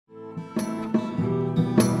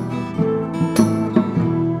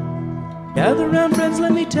gather round, friends,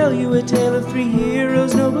 let me tell you a tale of three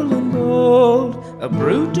heroes, noble and bold. A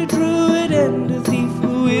brute, a druid, and a thief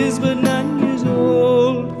who is but 9 years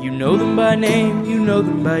old. You know them by name, you know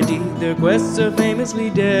them by deed. Their quests are famously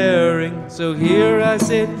daring. So here I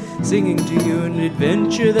sit, singing to you an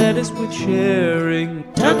adventure that is worth sharing.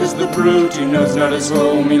 Tuck is the brute, he knows not his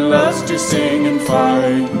home, he loves to sing and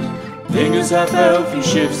fight. Fingers half elf, he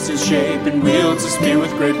shifts his shape and wields a spear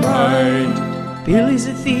with great might. Billy's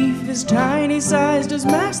a thief, his tiny size does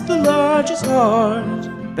mask the largest heart.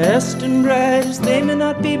 Best and brightest they may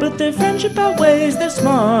not be, but their friendship outweighs their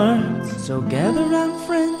smarts. So gather round,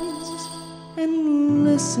 friends, and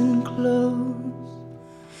listen close,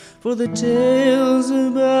 for the tale's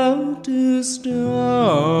about to start.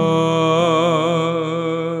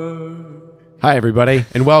 Hi, everybody,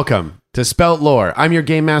 and welcome to Spelt Lore. I'm your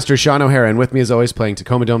game master, Sean O'Hara, and with me, as always, playing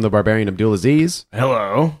Tacomadome the Barbarian, Abdulaziz.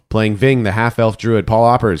 Hello. Playing Ving, the half-elf druid, Paul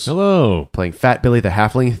Oppers. Hello. Playing Fat Billy, the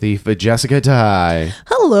halfling thief, Jessica Ty.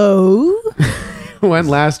 Hello. When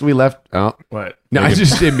last we left... Oh. What? No, I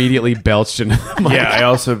just immediately belched into the mic. Yeah, I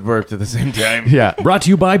also burped at the same time. Yeah. Brought to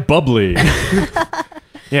you by Bubbly.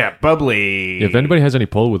 Yeah, Bubbly. If anybody has any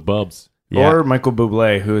pull with Bubs. Yeah. Or Michael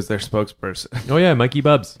Bublé, who is their spokesperson. Oh, yeah, Mikey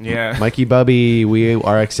Bubs. Yeah. Mikey Bubby, we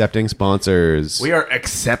are accepting sponsors. We are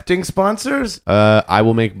accepting sponsors? I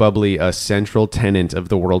will make Bubbly a central tenant of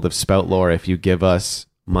the world of Spout Lore if you give us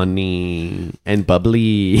money and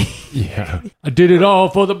Bubbly. Yeah. I did it all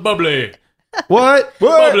for the Bubbly. What?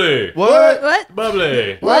 Bubbly. What?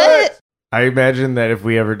 Bubbly. What? I imagine that if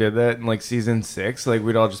we ever did that in like season 6, like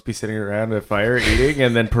we'd all just be sitting around a fire eating,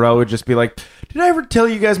 and then Perel would just be like, "Did I ever tell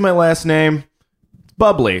you guys my last name? It's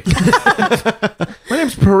Bubbly. My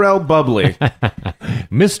name's Perel Bubbly.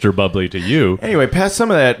 Mr. Bubbly to you. Anyway, pass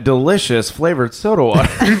some of that delicious flavored soda water."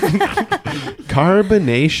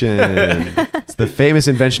 Carbonation. It's the famous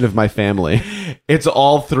invention of my family. It's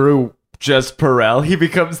all through just Perel. He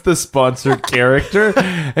becomes the sponsored character.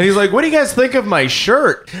 And he's like, "What do you guys think of my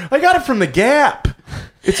shirt? I got it from the Gap.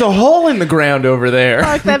 It's a hole in the ground over there."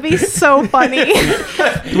 Fuck, that'd be so funny.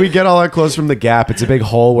 We get all our clothes from the Gap. It's a big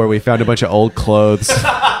hole where we found a bunch of old clothes.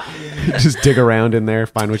 Just dig around in there,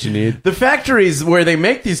 find what you need. The factories where they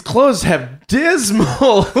make these clothes have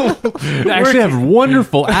dismal... They actually have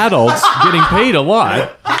wonderful adults getting paid a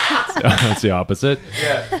lot. So that's the opposite.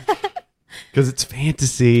 Yeah. Because it's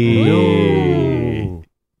fantasy. No.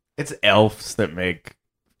 It's elves that make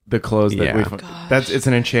the clothes that Yeah. we find. It's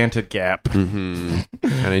an enchanted gap. An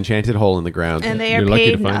enchanted hole in the ground. And they are You're lucky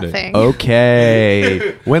paid to find it. nothing.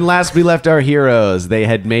 Okay. When last we left our heroes, they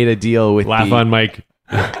had made a deal with Laugh the... on Mike.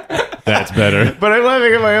 That's better. But I'm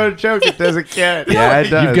laughing at my own joke. It doesn't count. Yeah, it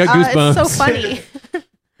does. You've got goosebumps. It's so funny.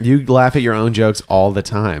 You laugh at your own jokes all the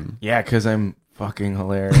time. Yeah, because I'm fucking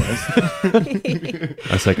hilarious.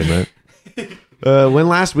 I second that. When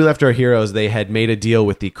last we left our heroes, they had made a deal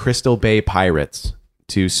with the Crystal Bay Pirates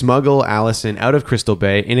to smuggle Allison out of Crystal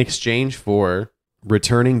Bay in exchange for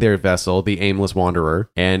returning their vessel, the Aimless Wanderer,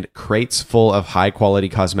 and crates full of high-quality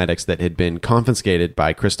cosmetics that had been confiscated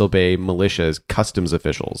by Crystal Bay Militia's customs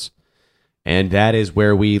officials. And that is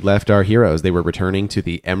where we left our heroes. They were returning to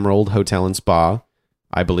the Emerald Hotel and Spa,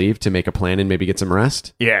 I believe, to make a plan and maybe get some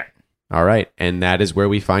rest. Yeah. All right, and that is where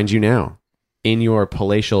we find you now. In your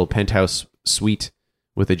palatial penthouse suite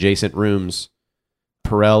with adjacent rooms,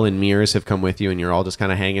 Perel and Mears have come with you, and you're all just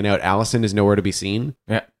kind of hanging out. Allison is nowhere to be seen.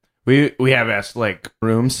 Yeah. We have asked like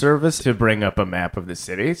room service to bring up a map of the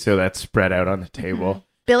city, so that's spread out on the table.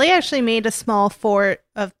 Billy actually made a small fort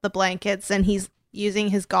of the blankets, and he's using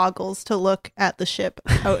his goggles to look at the ship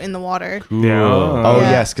out in the water. Yeah. Oh,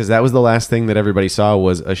 Yeah. yes, because that was the last thing that everybody saw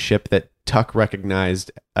was a ship that Tuck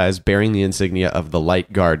recognized as bearing the insignia of the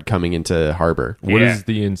Light Guard coming into harbor. What Yeah. does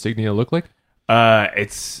the insignia look like?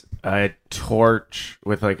 It's a torch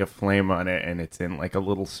with like a flame on it, and it's in like a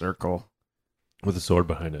little circle. With a sword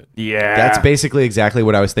behind it. Yeah. That's basically exactly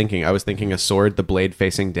what I was thinking. I was thinking a sword, the blade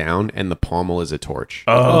facing down, and the pommel is a torch.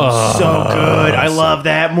 Oh, so good. I love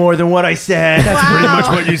that more than what I said. That's pretty much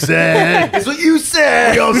what you said. It's what you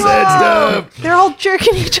said. We all said stuff. They're all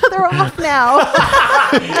jerking each other off now.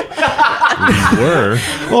 We were.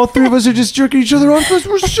 All three of us are just jerking each other off because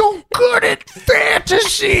we're so good at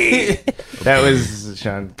fantasy. That was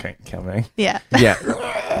Sean Kelming. Yeah. Yeah.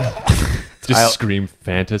 Just scream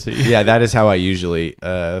fantasy. Yeah, that is how I usually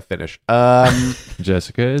finish.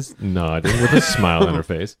 Jessica is nodding with a smile on her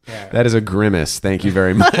face. That is a grimace. Thank you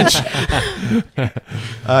very much.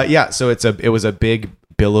 Yeah, so it was a big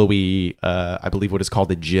billowy, I believe what is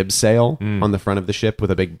called a jib sail on the front of the ship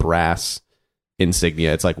with a big brass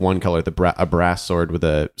insignia. It's like one color, a brass sword with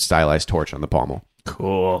a stylized torch on the pommel.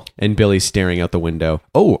 Cool. And Billy's staring out the window.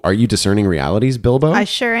 Oh, are you discerning realities, Bilbo? I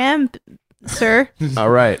sure am, sir. All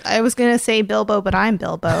right. I was going to say Bilbo, but I'm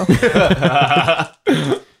Bilbo.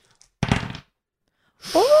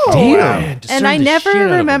 Oh, Damn. and I never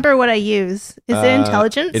remember what I use. Is it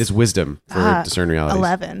intelligence? It is wisdom for discern realities.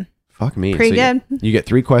 11. Fuck me. Pretty So good. you get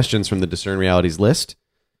 3 questions from the discern realities list.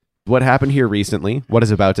 What happened here recently? What is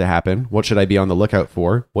about to happen? What should I be on the lookout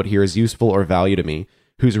for? What here is useful or value to me?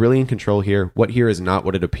 Who's really in control here? What here is not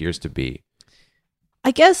what it appears to be? I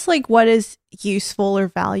guess like what is useful or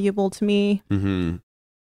valuable to me. Mm-hmm.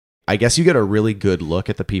 I guess you get a really good look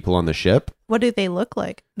at the people on the ship. What do they look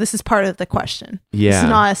like? This is part of the question. Yeah. This is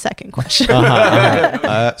not a second question.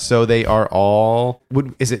 So they are all.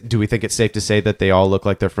 Do we think it's safe to say that they all look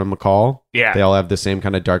like they're from McCall? Yeah. They all have the same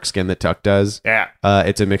kind of dark skin that Tuck does. Yeah.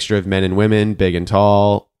 It's a mixture of men and women, big and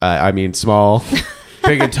tall. Small.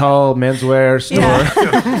 Big and tall menswear store.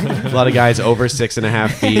 Yeah. A lot of guys over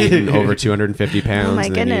 6.5 feet and over 250 pounds. Oh my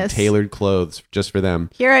and they need goodness. tailored clothes just for them.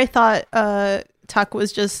 Here I thought Tuck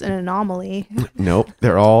was just an anomaly. Nope.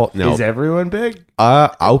 They're all. No. Is everyone big?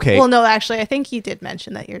 Okay. Well, no, actually, I think you did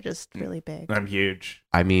mention that you're just really big. I'm huge.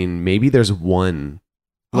 I mean, maybe there's one.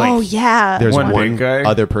 Oh, yeah. There's One one big guy?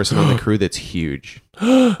 other person on the crew that's huge.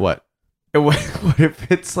 What? What if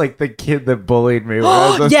it's like the kid that bullied me? When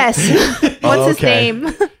I was Yes. What's his okay.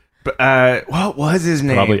 name? What was his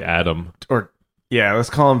name? Probably Adam. Or yeah, let's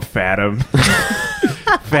call him Fathom.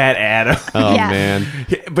 Fat Adam. Oh, Yeah. man.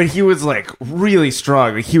 But he was like really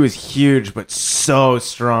strong. Like, he was huge, but so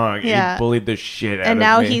strong. Yeah. He bullied the shit out And of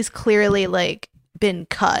now me. he's clearly like been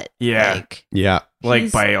cut. Yeah. Like, Yeah. like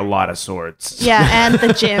he's- by a lot of swords. yeah, and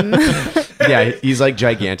the gym. Yeah. He's like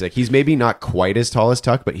gigantic. He's maybe not quite as tall as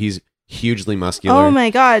Tuck, but he's hugely muscular. Oh my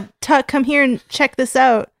god. Tuck, come here and check this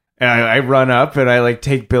out. And I run up and I like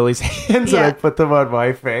take Billy's hands and I Yeah. put them on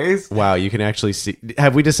my face. Wow. You can actually see.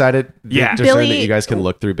 Have we decided Yeah. discern that Billy- you guys can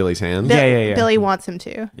look through Billy's hands? Yeah. Billy wants him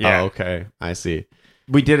to. Yeah. Oh, okay. I see.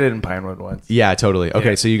 We did it in Pinewood once. Yeah, totally. Okay,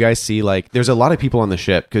 Yeah. so you guys see, like, there's a lot of people on the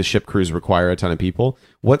ship because ship crews require a ton of people.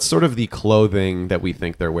 What's sort of the clothing that we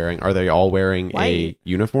think they're wearing? Are they all wearing a White.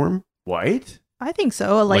 uniform? White? I think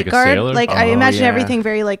so. A light Like a guard. sailor? Like I Oh, imagine yeah. everything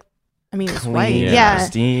very like it's Clean, white. Yeah.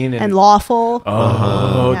 pristine, And lawful.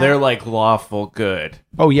 oh, Yeah. they're like lawful good.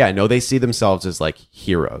 Oh, yeah. No, they see themselves as, like,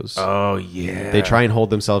 heroes. Oh yeah. They try and hold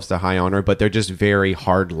themselves to high honor, but they're just very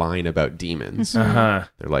hard line about demons. Uh-huh.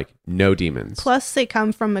 They're like, no demons. Plus they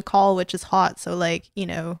come from McCall, which is hot, so like,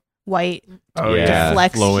 white Oh Yeah.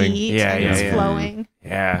 deflects flowing. heat Yeah, and yeah, it's yeah. flowing.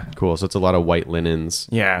 Yeah. Cool. So it's a lot of white linens.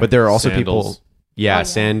 Yeah. But there are also Sandals. people. Yeah, Oh, yeah.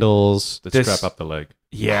 sandals. The This- strap up the leg.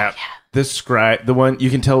 Yeah. The scribe, the one you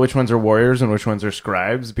can tell which ones are warriors and which ones are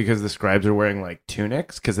scribes because the scribes are wearing like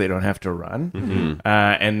tunics because they don't have to run, Mhm.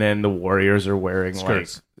 and then the warriors are wearing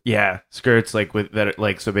Skirts. skirts like with that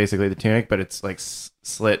like so basically the tunic, but it's like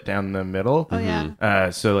slit down the middle, Oh yeah.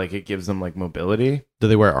 so like it gives them like mobility. Do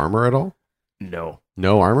they wear armor at all? No,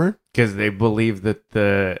 No armor? because they believe that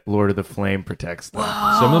the Lord of the Flame protects them.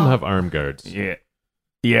 Some of them have arm guards. Yeah,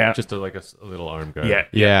 yeah, Just like a little arm guard. yeah.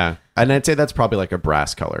 Yeah. And I'd say that's probably like a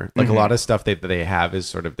brass color. Like Mhm. a lot of stuff that they have is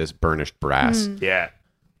sort of this burnished brass. Yeah.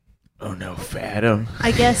 Oh no, Fathom.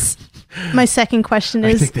 I guess my second question I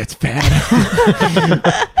is think that's Fathom.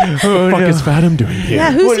 Oh, Fuck is Fathom doing here?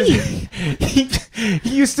 yeah, What who's is he? he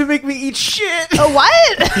used to make me eat shit. Oh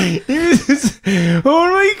what? He was, oh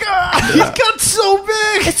my god, he's got so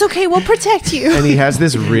big. It's okay, we'll protect you. And he has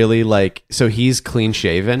this really like, so he's clean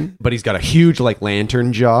shaven, but he's got a huge like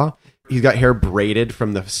lantern jaw. He's got hair braided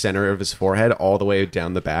from the center of his forehead all the way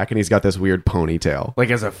down the back, and he's got this weird ponytail. Like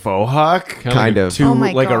as a faux hawk, Kind of. to Oh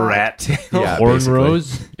my like a God. rat tail. Yeah, Horn basically.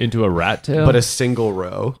 rows into a rat tail. But a single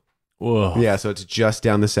row. Whoa. Yeah, so it's just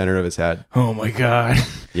down the center of his head. Oh my god,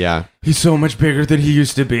 Yeah. he's so much bigger than he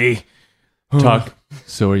used to be. Tuck.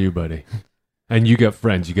 So are you, buddy. And you got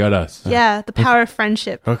friends. You got us. Yeah, the power of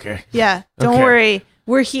friendship. Okay, Yeah. Don't Okay. worry.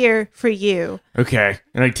 We're here for you. okay,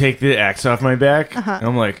 and I take the axe off my back. Uh-huh. And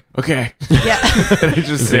I'm like, okay, Yeah. and I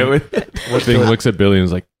just sit with it. Bing looks at Billy and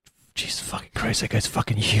is like, Jesus fucking Christ, that guy's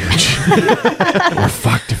fucking huge. We're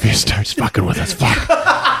fucked if he starts fucking with us. Fuck.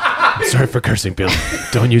 I'm sorry for cursing, Billy.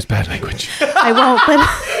 Don't use bad language. I won't,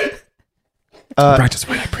 but Practice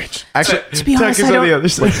what I preach. Actually, to be Tuck honest, is I on don't. the other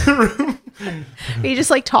side of the room. Are you just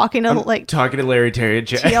like talking to like Talking to Larry, Terry, and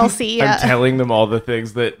Jack. TLC, yeah. I'm telling them all the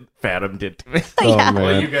things that Fathom did to me. yeah.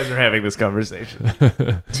 While you guys are having this conversation.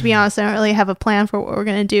 To be honest, I don't really have a plan for what we're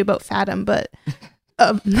gonna do about Fathom, but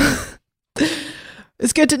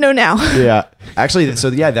it's good to know now. yeah. Actually, so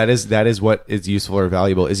yeah, that is what is useful or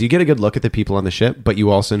valuable is you get a good look at the people on the ship, but you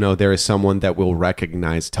also know there is someone that will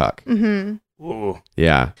recognize Tuck. Mm-hmm. Ooh.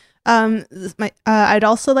 Yeah. I'd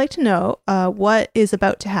also like to know what is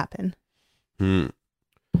about to happen.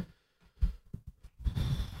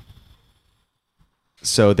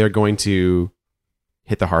 So they're going to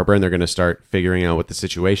hit the harbor and they're going to start figuring out what the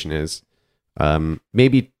situation is.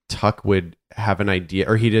 Maybe Tuck would have an idea,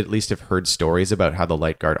 or he'd at least have heard stories about how the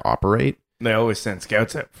Light Guard operate. They always send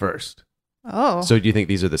scouts out first. Oh. So do you think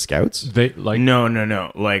these are the scouts? They like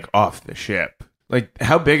No. Like off the ship. Like,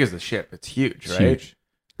 how big is the ship? It's huge, right? huge.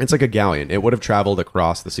 It's like a galleon. It would have traveled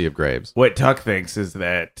across the Sea of Graves. What Tuck thinks is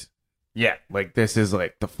that, yeah, like this is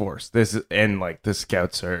like the Force. This is, and like the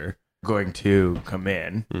scouts are going to come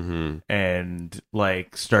in and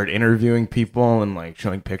like start interviewing people and like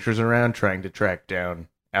showing pictures around, trying to track down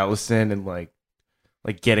Allison and like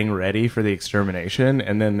getting ready for the extermination.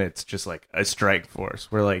 And then it's just like a strike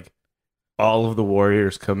force where like all of the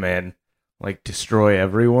warriors come in, like destroy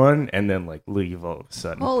everyone, and then like leave all of a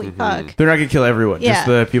sudden. Holy fuck. They're not gonna kill everyone. Yeah. Just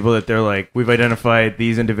the people that they're like, we've identified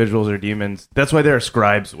these individuals are demons. That's why there are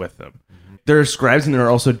scribes with them. There are scribes and there are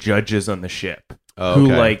also judges on the ship who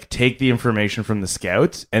like take the information from the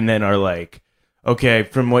scouts and then are like, okay,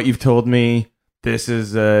 from what you've told me, this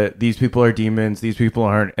is these people are demons, these people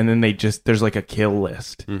aren't, and then they just there's like a kill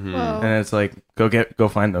list, Whoa. and it's like go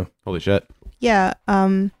find them. Holy shit. Yeah.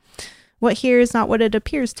 What here is not what it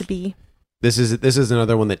appears to be. This is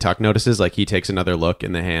another one that Tuck notices. Like he takes another look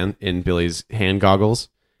in Billy's hand goggles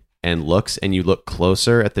and looks, and you look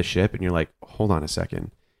closer at the ship and you're like, hold on a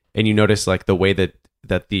second. And you notice like the way that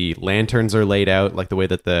the lanterns are laid out, like the way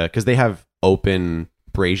that because they have open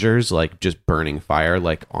braziers, like just burning fire,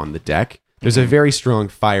 like on the deck. There's a very strong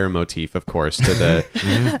fire motif, of course, to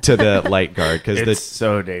the to the Light Guard, because It's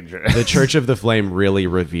so dangerous. the Church of the Flame really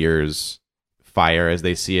reveres fire, as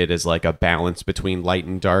they see it as like a balance between light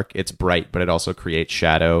and dark. It's bright, but it also creates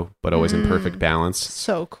shadow, but always in perfect balance,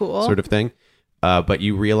 So cool. sort of thing. But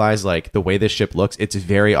you realize like the way this ship looks, it's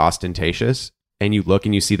very ostentatious, and you look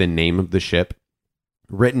and you see the name of the ship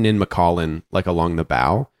written in Macallan, like along the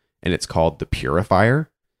bow, and it's called the Purifier.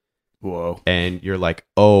 Whoa. And you're like,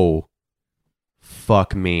 oh,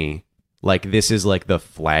 fuck me. Like, this is like the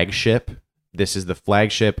flagship. This is the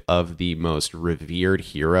flagship of the most revered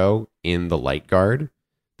hero in the Light Guard,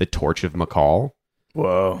 the Torch of McCall.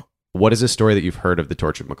 Whoa. What is a story that you've heard of the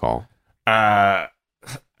Torch of McCall? I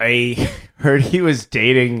heard he was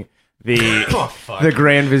dating the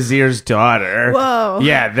Grand Vizier's daughter. Whoa.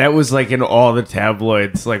 Yeah, that was like in all the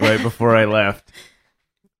tabloids, like right before I left.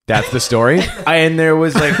 That's the story? And there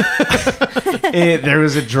was like there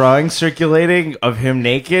was a drawing circulating of him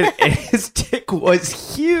naked, and his dick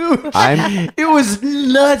was huge. It was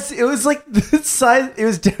nuts. It was like the size. It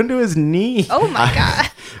was down to his knee. Oh my god.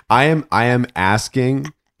 I am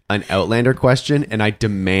asking an Outlander question, and I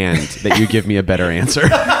demand that you give me a better answer.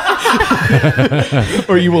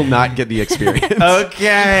 Or you will not get the experience.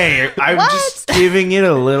 Okay, I'm What? just giving it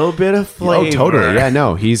a little bit of flavor. Oh, totally. Yeah,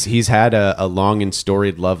 no. He's had a long and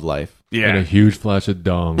storied love life. And a Yeah. huge flash of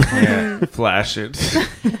dong. Yeah. Flash it.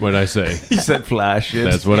 What'd I say? He said flash it.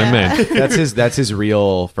 That's what I meant. That's his Oh,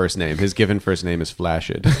 real first name. His given first name is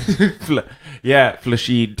Flashid. Yeah,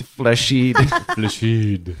 Flashid. Flashid.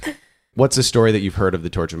 Flashid. What's a story that you've heard of the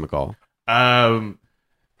Torch of McCall?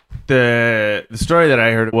 The story that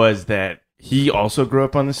I heard was that he also grew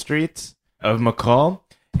up on the streets of McCall,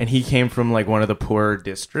 and he came from like one of the poorer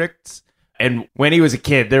districts. And when he was a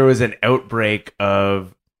kid, there was an outbreak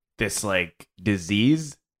of this like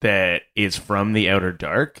disease that is from the outer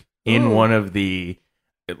dark in Ooh. one of the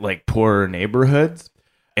like poorer neighborhoods.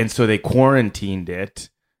 And so they quarantined it,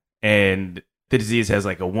 and the disease has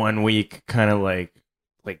like a 1 week kind of like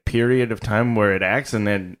period of time where it acts, and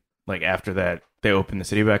then like after that they open the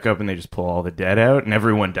city back up and they just pull all the dead out, and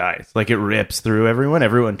everyone dies. Like it rips through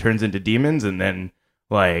everyone turns into demons, and then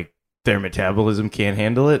like their metabolism can't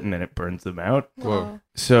handle it, and then it burns them out. Whoa.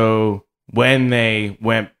 So when they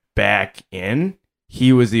went back in,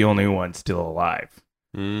 he was the only one still alive.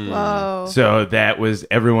 Whoa. So that was,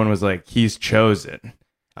 everyone was like, he's chosen.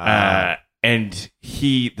 And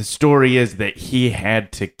the story is that he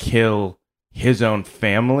had to kill his own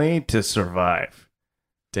family to survive.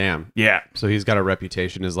 Damn. Yeah. So he's got a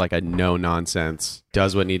reputation as like a no nonsense,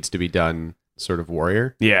 does what needs to be done sort of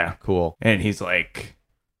warrior. Yeah. Cool. And he's like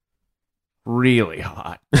really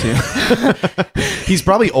hot too. He's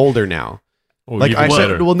probably older now. Oh, Like even I said,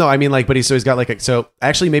 better. well, no, I mean like, but he's got like so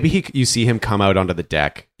actually maybe you see him come out onto the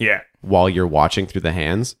deck Yeah. while you're watching through the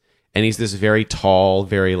hands, and he's this very tall,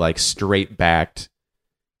 very like straight backed,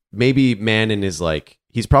 maybe man in his like,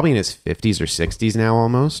 he's probably in his 50s or 60s now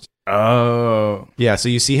almost. Oh. Yeah, so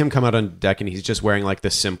you see him come out on deck and he's just wearing like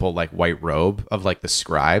the simple like white robe of like the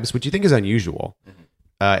scribes, which you think is unusual.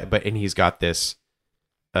 and he's got this.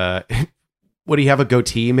 Would he have a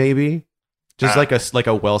goatee? Maybe just like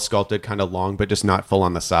a well sculpted kind of long, but just not full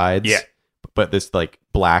on the sides. Yeah. But this like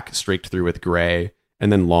black streaked through with gray,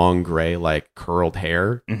 and then long gray like curled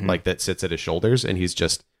hair, like that sits at his shoulders, and he's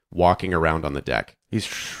just walking around on the deck. He's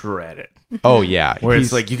shredded. Oh yeah, Where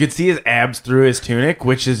it's like you could see his abs through his tunic,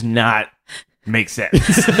 which is not make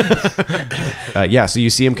sense. yeah. So you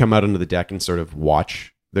see him come out onto the deck and sort of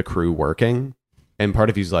watch the crew working, and part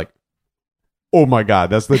of you's like, "Oh my god,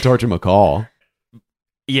 that's the Torch of McCall."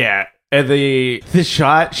 Yeah. And the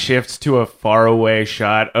shot shifts to a faraway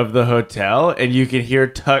shot of the hotel, and you can hear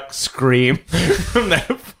Tuck scream from that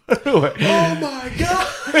far away. Oh my god!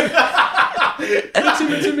 It's him.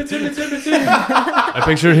 I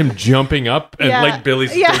picture him jumping up and Yeah. like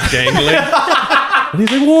Billy's Yeah. like, dangling. And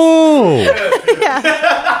he's like, whoa.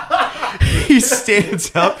 He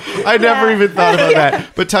stands up. I never even thought about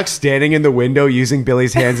that. But Tuck's standing in the window using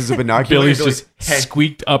Billy's hands as a binocular. Billy's Billy's just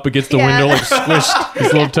squeaked up against the Yeah. window, like squished.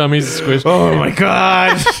 His little tummy's squished. Oh my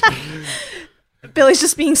god! Billy's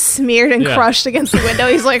just being smeared and Yeah. crushed against the window.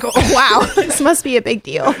 He's like, oh, wow, this must be a big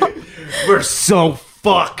deal. We're so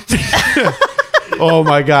fucked. oh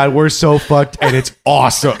my god, we're so fucked, and it's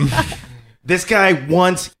awesome. This guy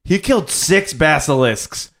he killed 6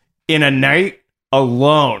 basilisks in a night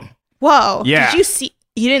alone. Whoa. Yeah. Did you see?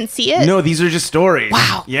 You didn't see it? No, these are just stories.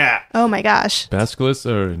 Wow. Yeah. Oh my gosh. Basilisks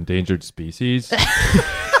are endangered species.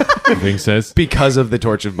 The thing says. Because of the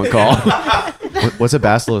Torch of McCall. What's a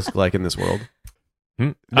basilisk like in this world?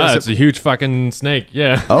 It's a huge fucking snake.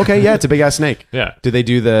 Yeah. Okay, yeah, it's a big ass snake. Yeah. Do they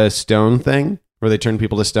do the stone thing where they turn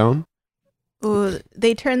people to stone? Ooh,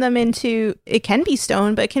 they turn them into, it can be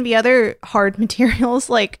stone, but it can be other hard materials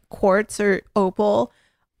like quartz or opal,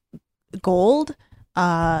 gold.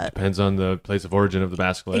 Depends on the place of origin of the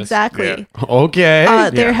basilisk. Exactly. Yeah. Okay.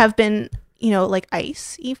 There have been, like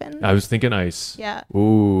ice even. I was thinking ice. Yeah.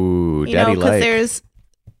 Ooh, You know, daddy because like. there's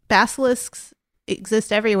basilisks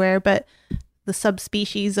exist everywhere, but the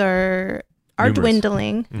subspecies are Numerous.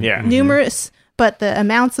 dwindling. Yeah. Numerous, but the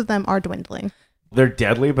amounts of them are dwindling. They're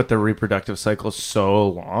deadly, but their reproductive cycle is so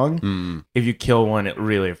long. Mm. If you kill one, it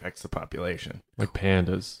really affects the population. Like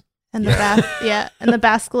pandas. And the and the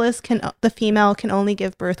basilisk the female can only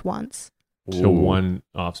give birth once. To Ooh. one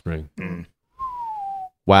offspring.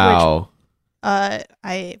 Wow.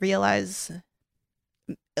 I realize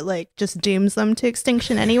like just dooms them to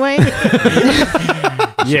extinction anyway.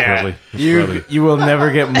 Yeah, you will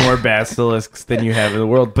never get more basilisks than you have in the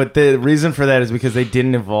world. But the reason for that is because they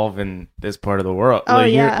didn't evolve in this part of the world. Oh,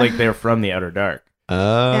 yeah. Like they're from the outer dark.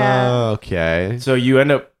 Oh, Yeah. okay. So you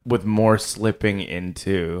end up with more slipping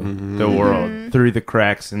into the world through the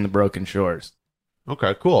cracks in the broken shores.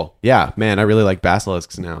 Okay, cool. Yeah, man, I really like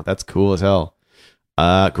basilisks now. That's cool as hell.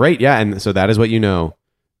 Great, yeah, and so that is what you know.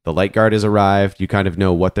 The Light Guard has arrived. You kind of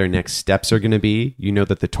know what their next steps are going to be. You know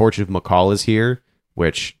that the Torch of McCall is here,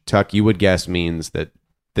 which, Tuck, you would guess means that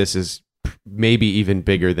this is maybe even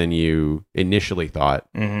bigger than you initially thought.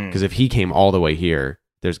 Because if he came all the way here,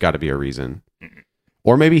 there's got to be a reason.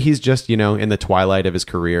 Or maybe he's just, in the twilight of his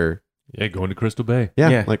career. Yeah, going to Crystal Bay.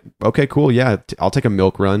 Yeah. Like, okay, cool. Yeah, I'll take a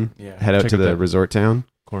milk run. Yeah. Head out Check to it the out. resort town.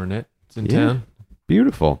 Coronet's in Yeah. town.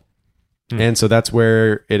 Beautiful. And so that's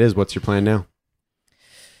where it is. What's your plan now?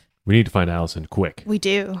 We need to find Allison quick. We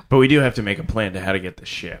do. But we do have to make a plan to how to get the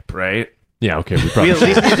ship, right? Yeah, okay. We We probably at should.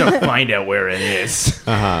 least need to find out where it is.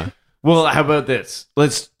 Uh-huh. Well, how about this?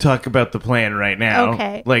 Let's talk about the plan right now.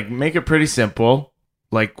 Okay. Like, make it pretty simple,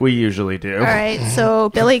 like we usually do. All right. So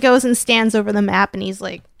Billy goes and stands over the map, and he's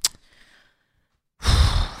like,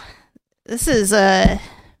 "This is a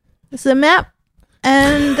map,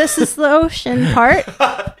 and this is the ocean part."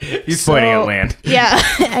 He's pointing at land. Yeah.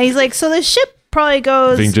 And he's like, "So the ship probably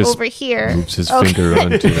goes Ving just over here, Moves his Okay. finger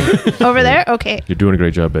onto. over there." Okay. You're doing a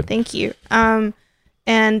great job, bud. Thank you. And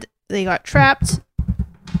they got trapped,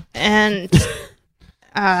 and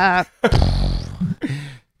and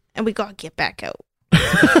we gotta get back out.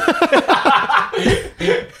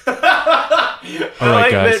 All I right,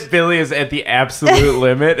 like guys. that Billy is at the absolute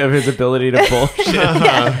limit of his ability to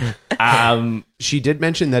bullshit. She did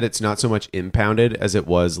mention that it's not so much impounded as it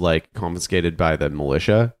was like confiscated by the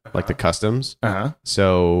militia, like the customs. Uh-huh.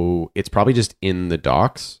 So it's probably just in the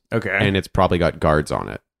docks, Okay. and it's probably got guards on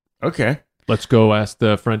it. Okay. Let's go ask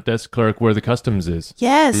the front desk clerk where the customs is.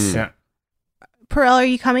 Yes. Yeah. Perel, are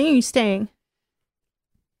you coming or are you staying?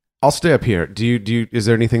 I'll stay up here. Do you? Is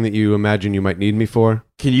there anything that you imagine you might need me for?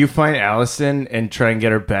 Can you find Allison and try and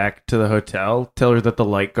get her back to the hotel? Tell her that the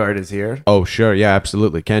light guard is here. Oh, sure. Yeah,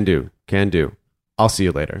 absolutely. Can do. I'll see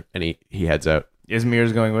you later. And he heads out. Is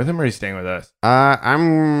Mears going with him or are you staying with us?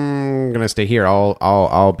 I'm gonna stay here.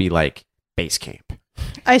 I'll be like base camp.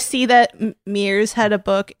 I see that Mears had a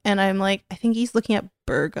book, and I'm like, I think he's looking at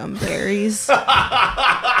Burgum berries.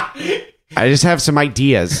 I just have some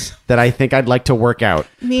ideas that I think I'd like to work out.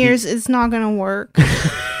 Mears, it's not gonna work.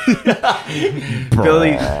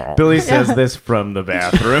 Billy says this from the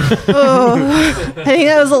bathroom. Oh, I think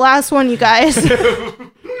that was the last one, you guys.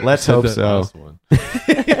 Let's hope so.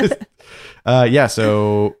 Yeah.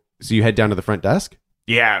 So you head down to the front desk.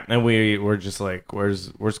 Yeah, and we're just like, where's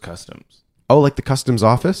customs? Oh, like the customs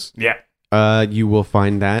office. Yeah. You will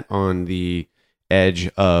find that on the edge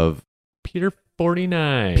of Pier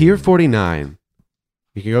 49. Pier 49.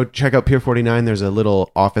 You can go check out Pier 49. There's a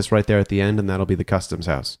little office right there at the end, and that'll be the customs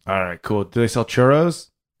house. All right, cool. Do they sell churros?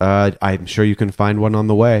 I'm sure you can find one on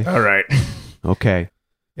the way. All right. Okay.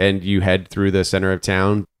 And you head through the center of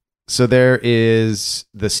town. So there is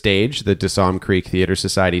the stage, the Desom Creek Theater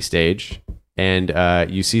Society stage.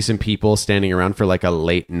 And you see some people standing around for like a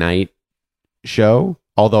late night show.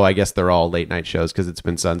 Although I guess they're all late night shows because it's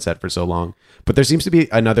been sunset for so long. But there seems to be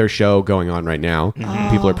another show going on right now.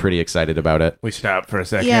 Mm-hmm. People are pretty excited about it. We stop for a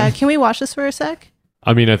second. Yeah, can we watch this for a sec?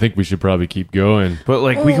 I mean, I think we should probably keep going. But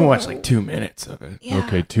like we can watch like 2 minutes of it. Yeah.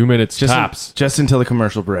 Okay, 2 minutes tops. Just until the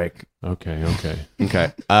commercial break. Okay.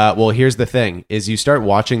 Okay. Well, here's the thing: is you start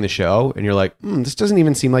watching the show and you're like, this doesn't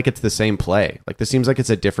even seem like it's the same play. Like this seems like it's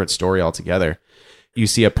a different story altogether. You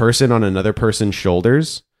see a person on another person's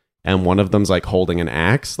shoulders, and one of them's like holding an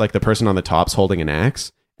axe. Like the person on the top's holding an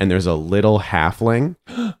axe, and there's a little halfling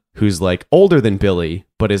who's like older than Billy,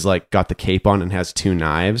 but is like got the cape on and has 2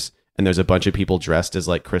 knives. And there's a bunch of people dressed as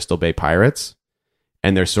like Crystal Bay pirates.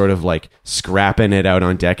 And they're sort of like scrapping it out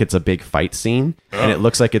on deck. It's a big fight scene. And it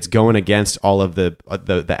looks like it's going against all of the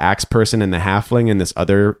axe person and the halfling and this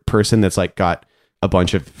other person that's like got a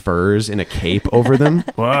bunch of furs and a cape over them.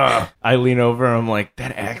 Wow. I lean over and I'm like,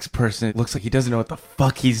 that axe person looks like he doesn't know what the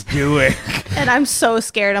fuck he's doing. And I'm so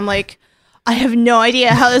scared. I'm like, I have no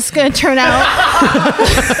idea how this is going to turn out.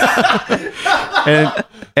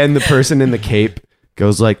 and the person in the cape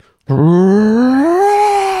goes like,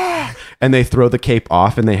 and they throw the cape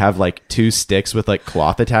off and they have like 2 sticks with like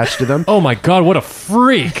cloth attached to them. Oh my god, what a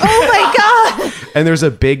freak! Oh my God. And there's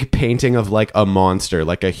a big painting of like a monster,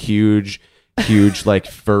 like a huge like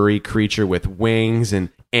furry creature with wings and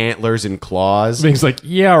antlers and claws. Things like,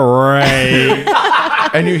 yeah, right.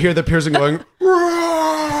 And you hear the person going,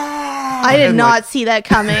 I did not see that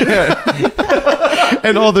coming.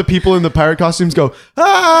 and all the people in the pirate costumes go,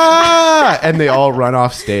 ah! And they all run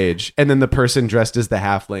off stage. And then the person dressed as the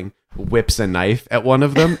halfling whips a knife at one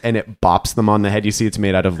of them and it bops them on the head. You see it's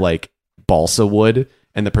made out of like balsa wood,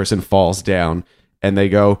 and the person falls down and they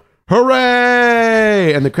go,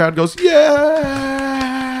 hooray! And the crowd goes,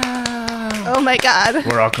 yeah! Oh my God.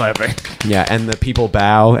 We're all clapping. Yeah, and the people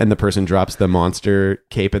bow, and the person drops the monster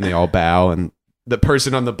cape, and they all bow, and the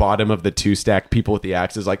person on the bottom of the 2-stack people with the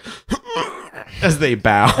axe is like, as they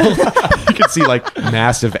bow. You can see like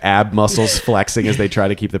massive ab muscles flexing as they try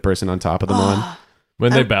to keep the person on top of them on.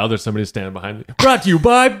 When they bow, there's somebody standing behind me. Brought to you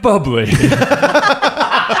by Bubbly.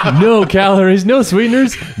 No calories, no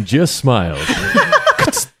sweeteners, just smiles.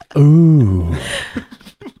 Ooh.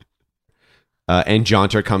 And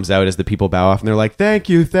Jaunter comes out as the people bow off, and they're like, thank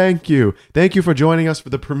you for joining us for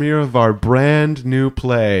the premiere of our brand new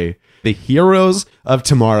play, The Heroes of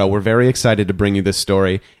Tomorrow. We're very excited to bring you this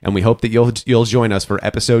story, and we hope that you'll join us for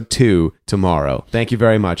episode 2 tomorrow. Thank you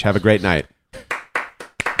very much. Have a great night.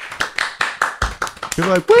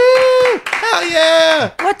 People are like, woo! Hell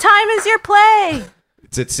yeah! What time is your play?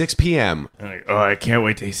 It's at 6 p.m. I'm like, oh, I can't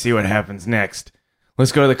wait to see what happens next.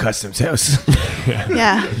 Let's go to the customs house.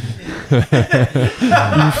 Yeah. You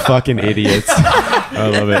fucking idiots. I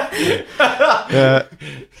love it.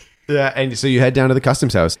 Yeah, and so you head down to the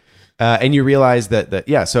customs house. And you realize that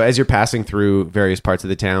so as you're passing through various parts of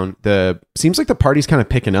the town, seems like the party's kind of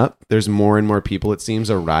picking up. There's more and more people, it seems,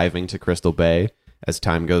 arriving to Crystal Bay as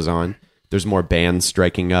time goes on. There's more bands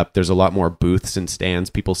striking up. There's a lot more booths and stands,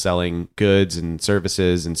 people selling goods and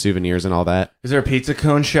services and souvenirs and all that. Is there a pizza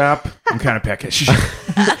cone shop? I'm kind of peckish.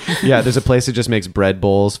 Yeah, there's a place that just makes bread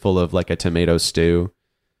bowls full of like a tomato stew.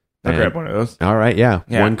 I'll grab one of those. All right, yeah.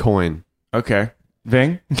 Yeah. 1 coin. Okay.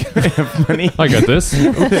 Ving, can I have money? I got this.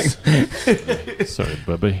 Sorry,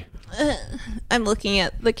 Bubby. I'm looking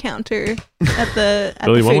at the counter at the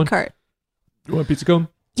Billy, want food one? cart. You want a pizza cone?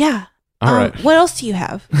 Yeah. All right. What else do you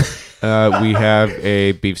have? We have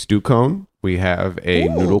a beef stew cone. We have a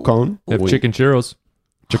noodle cone. They have We- chicken churros.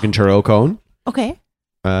 chicken churro cone. Okay.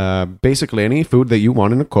 Basically any food that you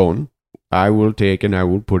want in a cone. I will take and I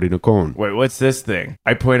will put in a cone. Wait, what's this thing?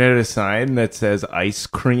 I point at a sign that says ice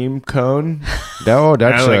cream cone. Oh, And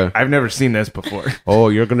that's I've never seen this before. oh,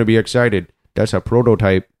 you're gonna be excited. That's a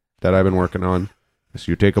prototype that I've been working on. So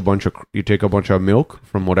you take a bunch of milk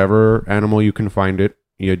from whatever animal you can find it.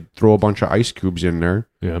 You throw a bunch of ice cubes in there.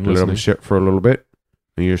 Yeah, I'm Let them listening. sit for a little bit,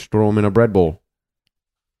 and you just throw them in a bread bowl.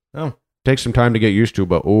 Oh, Takes some time to get used to,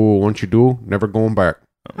 but once you do, never going back.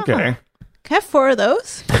 okay. Can I have 4 of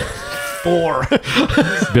those? 4.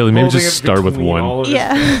 Billy, maybe Holding just it start with between one. all of his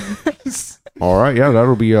Yeah. All right, yeah,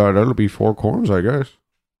 that'll be 4 corns, I guess.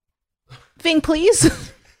 Ving,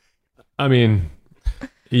 please. I mean,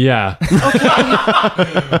 yeah.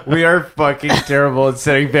 We are fucking terrible at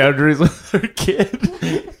setting boundaries with our kid.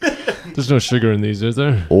 There's no sugar in these, is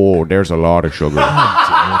there? Oh, there's a lot of sugar.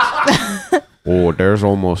 Oh, there's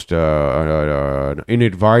almost an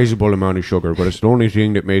inadvisable amount of sugar, but it's the only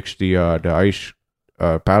thing that makes the ice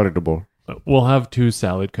palatable. We'll have 2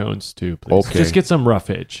 salad cones too, please. Okay. Just get some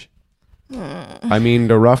roughage. I mean,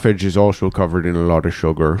 the roughage is also covered in a lot of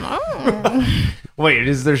sugar. Wait,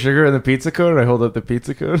 is there sugar in the pizza cone? I hold up the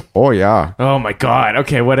pizza cone. Oh, yeah, Oh my god.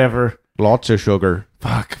 Okay, whatever. lots of sugar.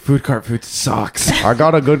 Fuck. Food cart food sucks. I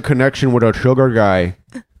got a good connection with a sugar guy.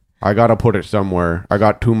 I gotta put it somewhere. I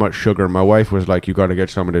got too much sugar. My wife was like, you gotta get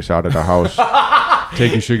some of this out of the house.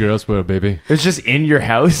 Take your sugar elsewhere, baby. It's just in your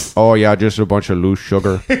house. Oh, yeah, just a bunch of loose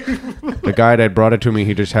sugar. The guy that brought it to me,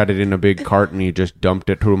 he just had it in a big cart and he just dumped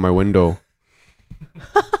it through my window.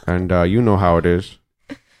 And you know how it is.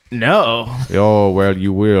 No. Oh, well,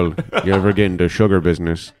 you will. You ever get into sugar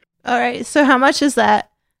business. All right. So how much is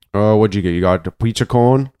that? Oh, what'd you get? You got the pizza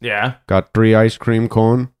cone, Yeah. got 3 ice cream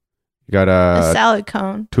cone, you got A salad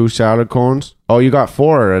cone. 2 salad cones. Oh, you got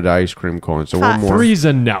 4 of the ice cream cones, so 1 5. more. 3's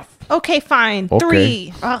enough. Okay, fine. Okay.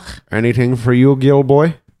 3. Ugh. Anything for you, Gil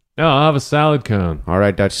boy? No, I'll have a salad cone. All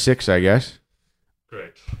right, that's 6, I guess.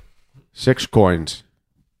 Great. 6 coins.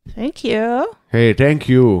 Thank you. Hey, thank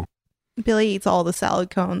you. Billy eats all the salad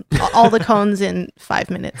cone, all the cones in 5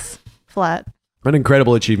 minutes flat. An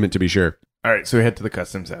incredible achievement, to be sure. All right, so we head to the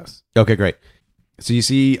customs house. Okay, great. So you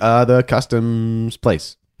see the customs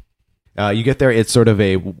place. You get there. It's sort of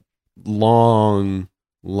a long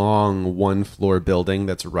 1-floor building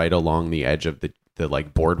that's right along the edge of the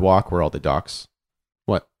like boardwalk where all the docks.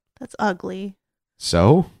 What? That's ugly.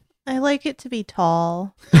 So? I like it to be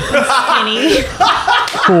tall and skinny.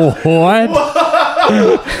 What?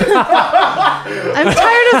 I'm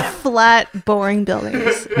tired of flat, boring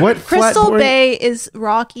buildings. What? Crystal Bay is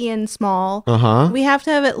rocky and small. Uh-huh. We have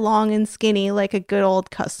to have it long and skinny like a good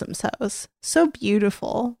old customs house. So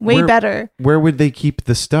beautiful. Way Where- better. Where would they keep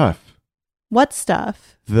the stuff? What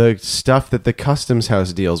stuff? The stuff that the customs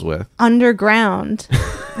house deals with. Underground.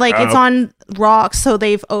 Like it's on rocks, so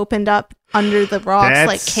they've opened up under the rocks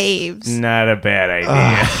like caves. Not a bad idea.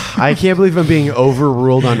 I can't believe I'm being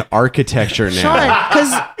overruled on architecture now. Sean, because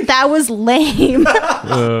that was lame.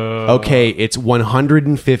 Okay, it's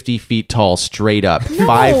 150 feet tall straight up,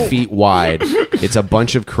 5 feet wide. It's a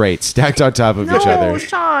bunch of crates stacked on top of each No, other.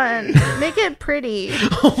 Sean, make it pretty.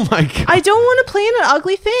 Oh my god. I don't want to play in an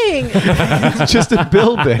ugly thing. It's just a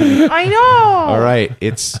building. I know. All right,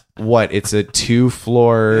 it's what? It's a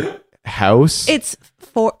 2-floor house? It's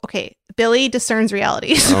okay. Billy discerns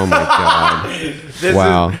realities. Oh my god. This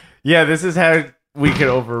Wow. This is how we can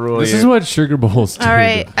overrule This you. is what sugar bowls do. All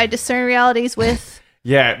right, I discern realities with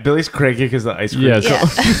Billy's cranky because the ice cream. Yeah, Yeah.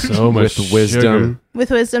 so much With wisdom,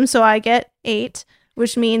 wisdom, so I get 8,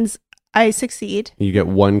 which means I succeed. you get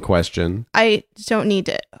 1 question. I don't need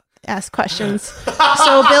to ask questions.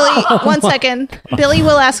 So Billy, 1 second. Billy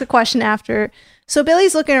will ask a question after. So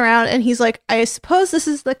Billy's looking around and he's like, I suppose this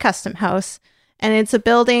is the custom house. And it's a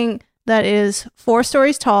building that is 4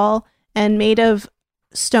 stories tall and made of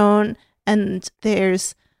stone. And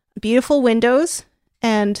there's beautiful windows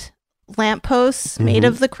and lampposts made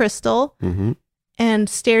of the crystal Mm-hmm. and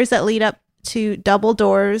stairs that lead up to double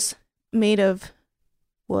doors made of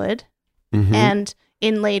wood Mm-hmm. and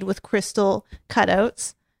inlaid with crystal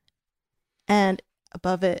cutouts. And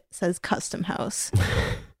above it says custom house.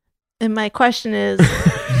 And my question is,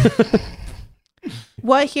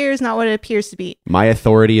 what here is not what it appears to be? My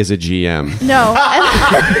authority as a GM. No.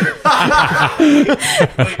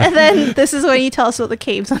 And then this is when you tell us what the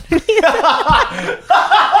caves underneath.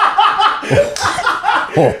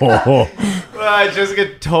 I just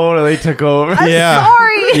get totally took over. I'm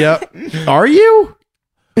sorry. Yep. Are you?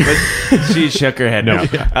 But she shook her head. No.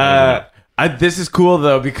 This is cool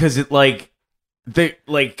though because it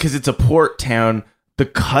because it's a port town. The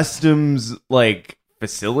customs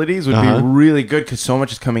facilities would be really good because so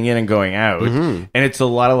much is coming in and going out, and it's a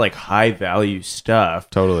lot of like high value stuff.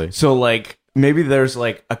 Totally. So like maybe there's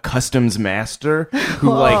like a customs master who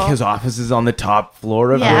like his office is on the top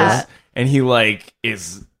floor of this, and he like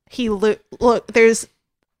is look. There's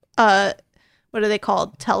what are they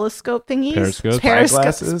called? Telescope thingies? Periscopes?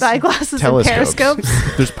 Spyglasses and Telescopes.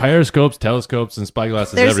 periscopes. There's periscopes, telescopes, and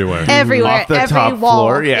spyglasses everywhere. Everywhere. Off the every top wall.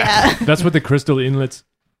 floor, yeah. That's what the crystal inlets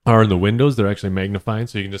are in the windows. They're actually magnifying,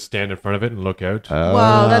 so you can just stand in front of it and look out.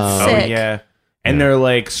 Wow, that's sick. Oh yeah. And they're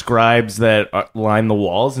like scribes that line the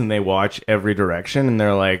walls and they watch every direction and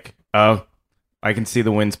they're like, oh, I can see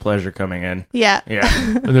the wind's pleasure coming in. Yeah. Yeah.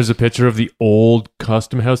 And there's a picture of the old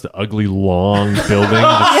custom house, the ugly, long building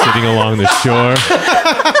just sitting along the shore.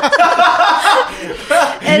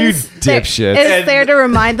 And You it's dipshit. It's there to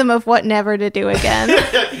remind them of what never to do again.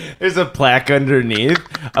 There's a plaque underneath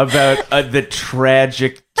about the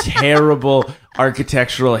tragic, terrible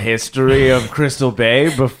architectural history of Crystal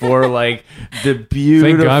Bay before like the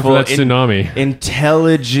beautiful, Thank God for that tsunami.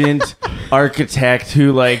 intelligent architect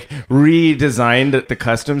who like redesigned the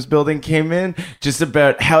customs building came in, just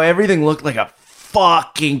about how everything looked like a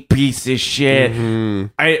fucking piece of shit.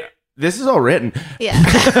 This is all written. Yeah.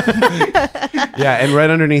 Yeah, and right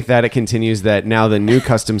underneath that, it continues that now the new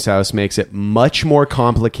customs house makes it much more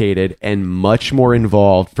complicated and much more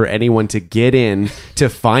involved for anyone to get in, to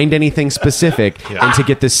find anything specific, and to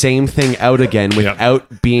get the same thing out again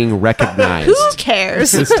without being recognized. Who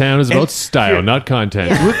cares? This town is about style, not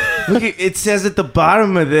content. Look, it says at the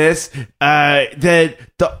bottom of this that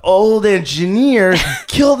the old engineer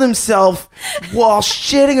killed himself while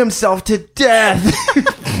shitting himself to death.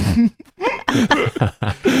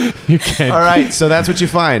 You can't. All right, so that's what you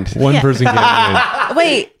find. One person can't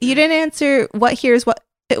Wait, you didn't answer what here's what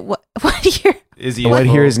here. Is he What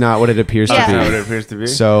here is not what it appears Yeah. to not be. what it appears to be?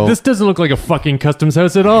 So This doesn't look like a fucking customs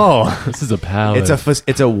house at all. This is a palace.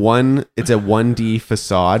 it's a 1D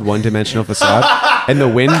facade, one-dimensional facade, and the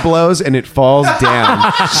wind blows and it falls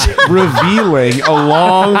down, revealing a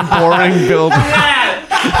long, boring building.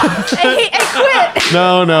 I quit.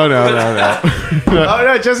 No. Oh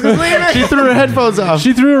no, Jessica's leaving. She threw her headphones off.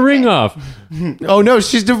 She threw a ring off. Oh no,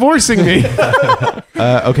 she's divorcing me.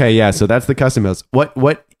 Okay, yeah. So that's the custom house.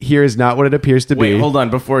 What here is not what it appears to Wait, be. hold on.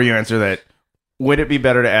 Before you answer that, would it be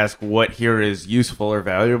better to ask what here is useful or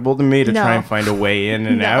valuable to me to No. try and find a way in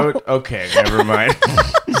and out? Okay, never mind.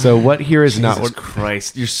 So what here is not Jesus what.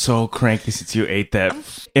 Christ, you're so cranky since you ate that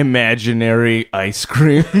imaginary ice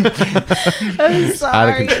cream. I'm sorry. Out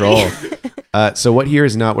of control. So what here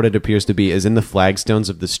is not what it appears to be is in the flagstones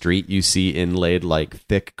of the street you see inlaid like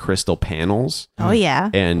thick crystal panels. Oh yeah.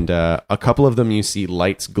 And a couple of them you see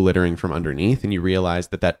lights glittering from underneath, and you realize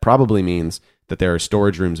that probably means that there are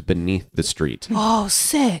storage rooms beneath the street. Oh,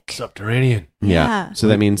 sick. Subterranean. Yeah. So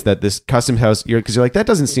that means that this custom house, because you're like, that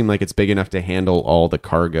doesn't seem like it's big enough to handle all the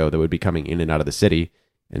cargo that would be coming in and out of the city.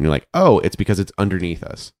 And you're like, oh, it's because it's underneath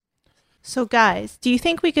us. So guys, do you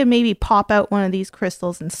think we could maybe pop out one of these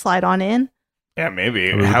crystals and slide on in? Yeah,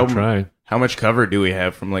 maybe. We could try. How much cover do we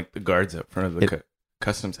have from like the guards up front of the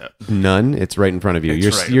customs house? None. It's right in front of you.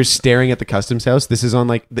 It's You're right. staring at the customs house. This is on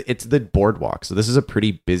like it's the boardwalk, so this is a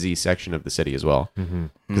pretty busy section of the city as well.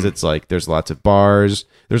 Because it's like there's lots of bars.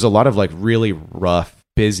 There's a lot of like really rough,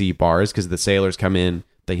 busy bars because the sailors come in,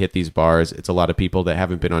 they hit these bars. It's a lot of people that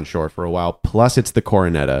haven't been on shore for a while. Plus, it's the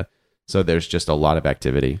Coronetta, so there's just a lot of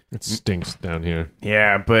activity. It stinks down here.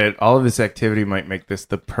 Yeah, but all of this activity might make this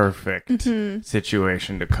the perfect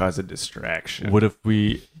situation to cause a distraction. What if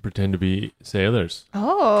we pretend to be sailors?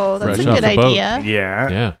 Oh, that's Fresh a off good the boat. idea.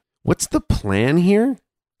 Yeah. Uh, What's the plan here?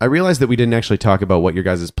 I realized that we didn't actually talk about what your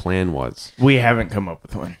guys' plan was. We haven't come up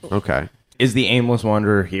with one. Okay. Is the aimless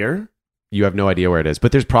wanderer here? You have no idea where it is,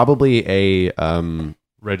 but there's probably a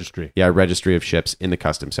Registry. registry of ships in the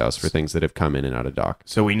customs house for things that have come in and out of dock.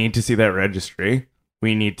 So we need to see that registry.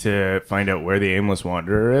 We need to find out where the aimless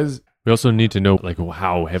wanderer is. We also need to know like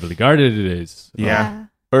how heavily guarded it is. Yeah.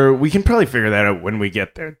 Or we can probably figure that out when we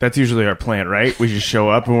get there. That's usually our plan, right? We just show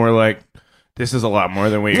up and we're like, this is a lot more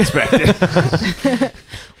than we expected.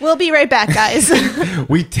 We'll be right back, guys.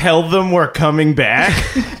 We tell them we're coming back.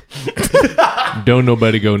 Don't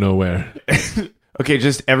nobody go nowhere. Okay,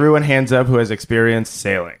 just everyone hands up who has experience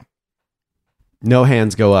sailing. No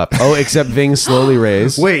hands go up. Oh, except Ving slowly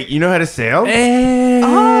raise. Wait, you know how to sail?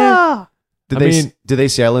 Oh, Do they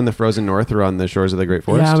sail in the frozen north or on the shores of the Great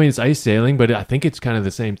Forest? Yeah, I mean, it's ice sailing, but I think it's kind of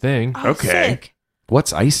the same thing. Okay. sick.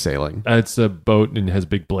 What's ice sailing? It's a boat and it has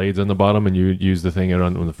big blades on the bottom, and you use the thing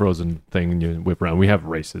on the frozen thing and you whip around. We have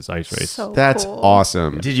races, ice race. So That's cool.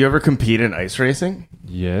 awesome. Did you ever compete in ice racing?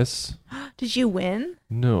 Yes. Did you win?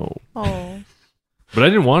 No. Oh, But I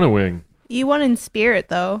didn't want a wing. You won in spirit,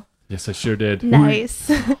 though. Yes, I sure did. Nice.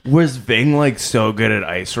 Was Ving like so good at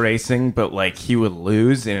ice racing, but like he would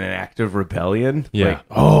lose in an act of rebellion? Yeah. Like,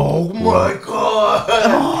 oh my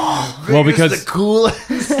god! Well, Ving is because- the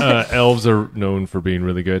coolest. Elves are known for being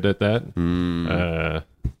really good at that. Hmm.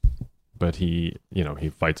 But he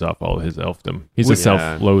fights off all his elfdom. He's a Yeah.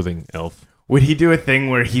 self-loathing elf. Would he do a thing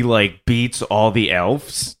where he like beats all the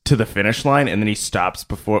elves to the finish line and then he stops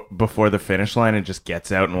before the finish line and just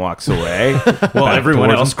gets out and walks away while everyone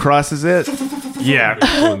towards else crosses it? Yeah.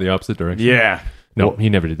 Go in the opposite direction. Yeah. No, he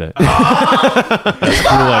never did that. That's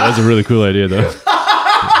cool. That's a really cool idea, though.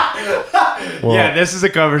 Yeah, this is a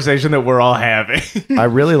conversation that we're all having. I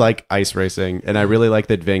really like ice racing, and I really like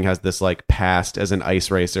that Ving has this like past as an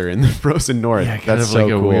ice racer in the frozen north. Yeah, kind That's of so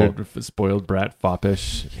like a cool. weird spoiled brat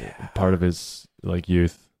foppish part of his like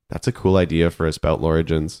youth. That's a cool idea for a Spout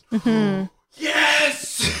Origins.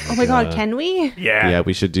 Yes. Oh my god, can we? Yeah. Yeah,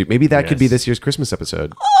 we should do. Maybe that could be Yes. this year's Christmas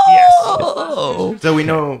episode. Yes. Oh. So we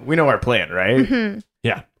know our plan, right?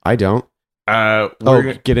 Yeah. I don't.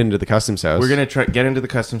 We're Get into the customs house. We're gonna try get into the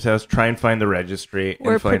customs house, try and find the registry,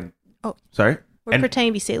 We're and find. oh. Sorry. We're And- pretending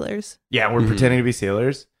to be sailors. Yeah, we're pretending to be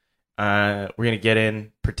sailors. We're gonna get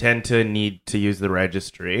in, pretend to need to use the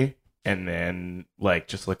registry, and then like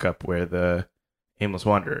just look up where the aimless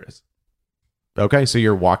wanderer is. Okay, so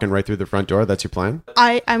you're walking right through the front door. That's your plan.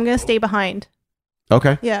 I'm gonna stay behind.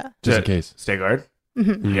 Okay. Yeah. Just To in case. Stay guard.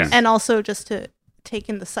 hmm Yeah. And also just to take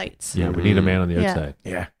in the sights. Yeah, we need a man on the Yeah. outside.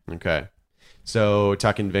 Yeah. Okay. So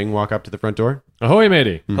Tuck and Ving walk up to the front door. Ahoy,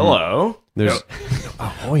 matey. Hello. There's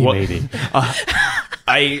Ahoy, What- matey.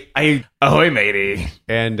 Ahoy, matey,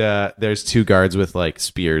 and there's two guards with like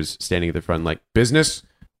spears standing at the front, like business.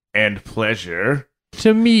 and pleasure.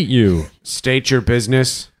 To meet you. State your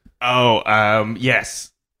business. Oh,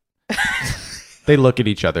 yes. They look at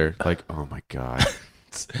each other like, oh my god.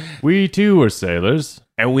 We too are sailors.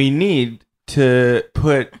 And we need to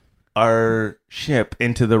put our ship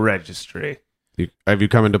into the registry. Have you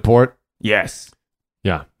come into port? Yes.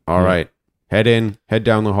 Yeah. All Yeah. right. Head in. Head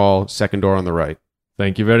down the hall. Second door on the right.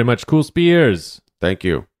 Thank you very much. Cool spears. Thank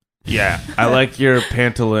you. Yeah. I like your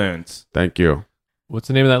pantaloons. Thank you. What's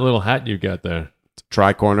the name of that little hat you got there?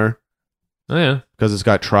 Tri corner Oh, yeah. because it's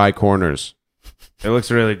got tri corners. It looks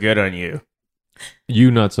really good on you. You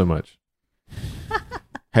not so much.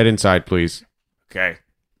 Head inside, please. Okay.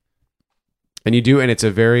 And you do, and it's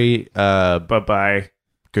a very Bye-bye.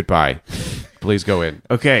 goodbye. Please go in.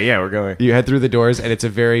 Okay, yeah, we're going. You head through the doors, and it's a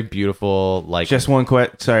very beautiful, like. Just one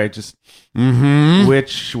Sorry, just Mhm.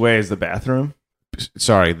 which way is the bathroom?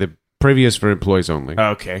 Sorry, the privy is for employees only.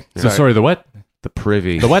 Okay. So sorry, the what? The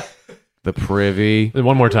privy. The what? The privy.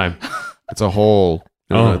 One more time. It's a hole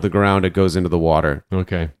in Oh. the ground. It goes into the water,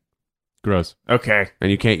 Okay. Gross. Okay.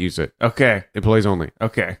 and you can't use it. Okay. Employees only.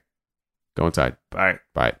 Okay. Go inside. Bye.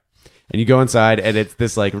 Bye. And you go inside, and it's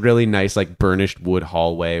this like really nice, like burnished wood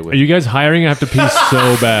hallway Are with. you guys hiring? I have to pee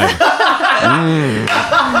so bad.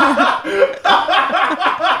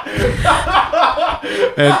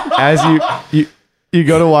 And as you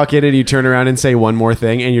go to walk in, and you turn around and say one more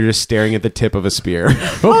thing, and you're just staring at the tip of a spear.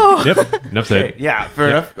 Oh, yep. Enough said. Yeah, fair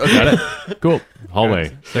enough. Okay. Got it. Cool.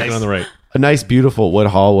 Hallway. Second Nice. on the right. A nice, beautiful wood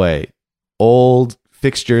hallway. Old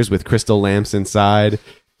fixtures with crystal lamps inside.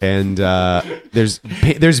 And there's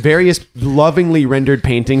various lovingly rendered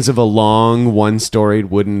paintings of a long, one-storied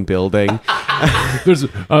wooden building. There's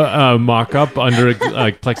a mock-up under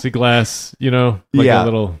like plexiglass, like Yeah. a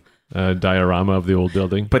little diorama of the old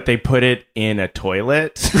building. But they put it in a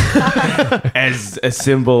toilet as a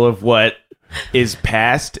symbol of what is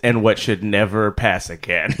past and what should never pass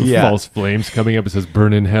again. Yeah. False flames coming up. It says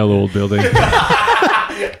 "Burn in hell, old building."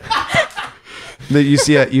 You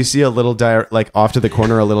see a little like off to the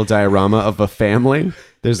corner, a little diorama of a family.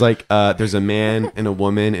 There's there's a man and a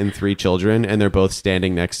woman and 3 children, and they're both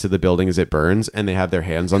standing next to the building as it burns, and they have their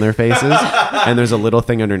hands on their faces. And there's a little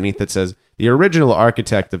thing underneath that says, "The original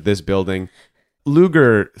architect of this building,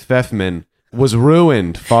 Luger Pfeffman, was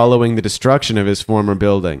ruined following the destruction of his former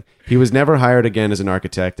building. He was never hired again as an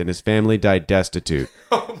architect, and his family died destitute."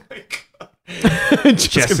 Oh my god.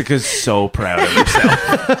 Jessica's so proud of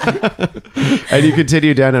herself. And you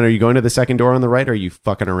continue down, and are you going to the second door on the right, or are you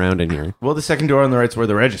fucking around in here? Well, the second door on the right's where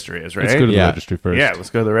the registry is, right? Let's go to the Yeah. registry first. Yeah, let's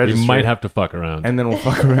go to the registry. You might have to fuck around. and then we'll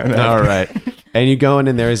fuck around. All right. And you go in,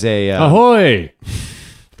 and there's a Ahoy!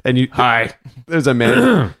 and you Hi. there's a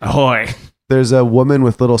man. Ahoy. There's a woman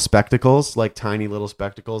with little spectacles, like tiny little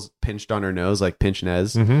spectacles pinched on her nose, like pinch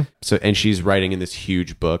nez. So, and she's writing in this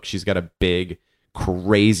huge book. She's got a big,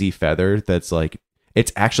 crazy feather that's like,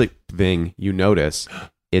 it's actually Ving. You notice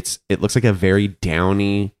it looks like a very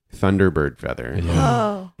downy Thunderbird feather.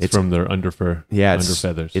 Oh. It's from their underfur. Yeah, under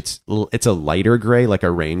feathers. It's a lighter gray, like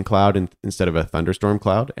a rain cloud instead of a thunderstorm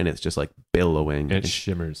cloud, and it's just like billowing. It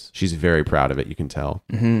shimmers. She's very proud of it. You can tell.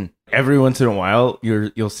 Mm-hmm. Every once in a while,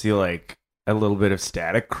 you'll see like a little bit of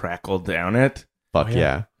static crackle down it. Fuck Oh,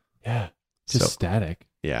 yeah. Yeah. Just So- static.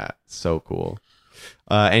 Yeah, so cool.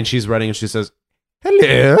 And she's running and she says,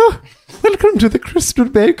 "Hello, welcome to the Crystal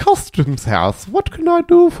Bay Customs House. What can I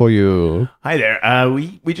do for you?" Hi there.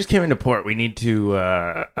 We just came into port. We need to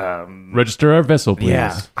Register our vessel, please.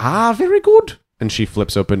 Yeah. Ah, very good. And she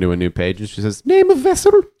flips open to a new page and she says, "Name of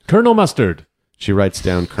vessel." Colonel Mustard. She writes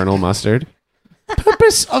down Colonel Mustard.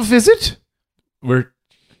 "Purpose of visit." We're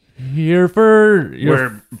here for your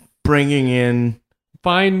we're bringing in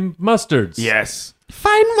fine mustards. yes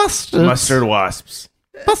 "Fine mustard." mustard wasps.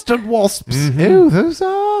 Mustard wasps. Mhm. Oh, those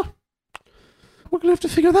are... We're going to have to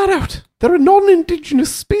figure that out. They're a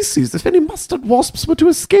non-indigenous species. If any mustard wasps were to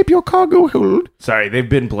escape your cargo hold... Sorry, they've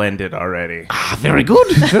been blended already. Ah, very good.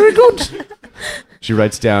 Very good. She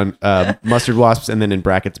writes down mustard wasps and then in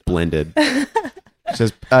brackets blended. She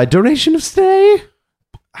says, "Duration of stay?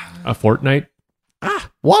 A fortnight.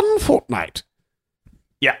 1 fortnight."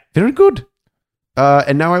 Yeah. Very good.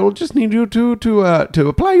 And now I will just need you to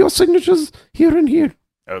apply your signatures here and here.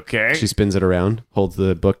 Okay. She spins it around, holds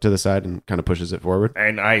the book to the side, and kind of pushes it forward.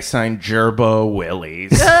 And I signed Gerbo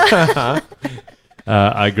Willies.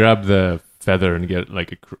 I grab the feather and get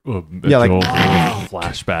like a Yeah, like- Joel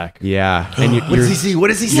flashback. Yeah. And What does he see? What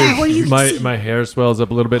does he see? Yeah, what do you My see? my hair swells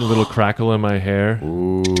up a little bit, a little crackle in my hair.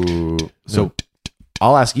 Ooh. So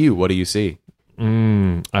I'll ask you, what do you see?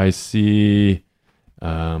 I see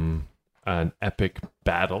an epic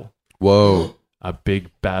battle. Whoa. A big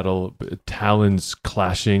battle, talons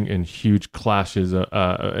clashing and huge clashes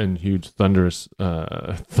and huge thunderous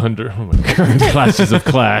thunder. Oh my god, clashes of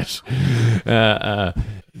clash,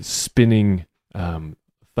 spinning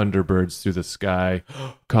thunderbirds through the sky,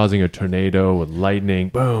 causing a tornado with lightning,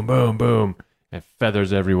 boom, boom, boom, and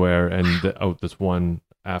feathers everywhere. And this one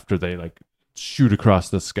after they like shoot across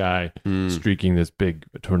the sky, streaking this big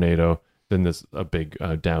tornado. Then there's a big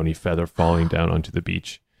downy feather falling down onto the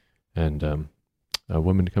beach, and a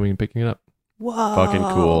woman coming and picking it up. Whoa. Fucking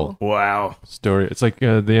cool. Wow. Story. It's like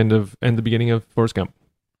the the beginning of Forrest Gump.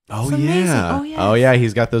 Oh, That's amazing. yeah. Oh, yes. Oh, yeah.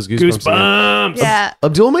 He's got those goosebumps. again. Yeah.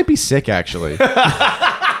 Abdul might be sick, actually.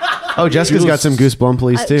 Oh, Jessica's got some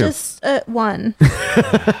goosebumplies, too. Just one. You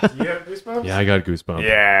have goosebumps? Yeah, I got goosebumps.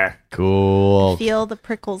 Yeah. Cool. Feel the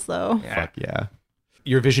prickles though. Yeah. Fuck yeah.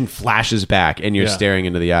 Your vision flashes back, and you're Yeah. staring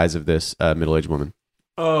into the eyes of this middle-aged woman.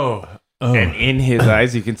 Oh. And in his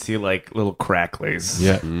eyes, you can see like little cracklings.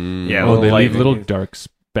 Yeah. Yeah. Oh, they leave lightning. little dark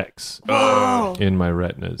specks Whoa. in my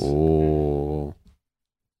retinas. Oh.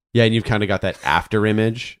 Yeah, and you've kind of got that after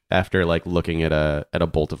image after like looking at a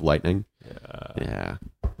bolt of lightning. Yeah.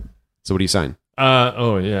 So what do you sign?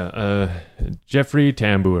 Jeffrey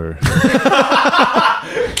Tambor.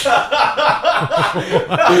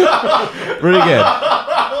 Pretty good.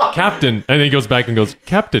 Captain. And then he goes back and goes,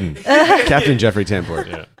 Captain. Captain Jeffrey Tambor.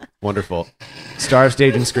 Yeah. Wonderful. Star of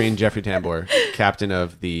stage and screen, Jeffrey Tambor, captain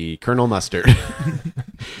of the Colonel Mustard.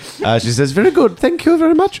 She says, "Very good. Thank you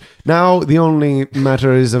very much. Now, the only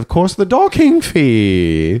matter is, of course, the docking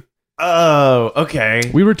fee." Oh,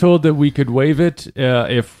 okay. We were told that we could waive it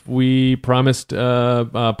if we promised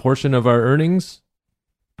a portion of our earnings.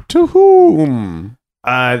 To whom?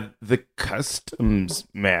 The customs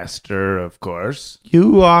master, of course.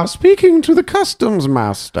 You are speaking to the customs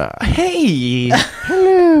master. Hey.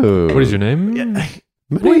 Hello. What is your name? My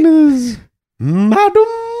name is Madam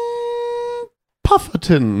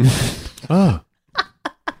Pufferton. Oh.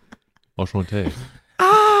 Enchanté.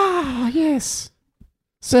 Ah, yes.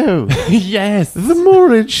 So, Yes. the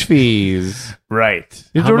moorage fees. Right.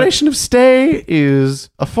 Your How duration of stay is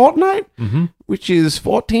a fortnight, Mm-hmm. which is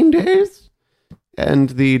 14 days. And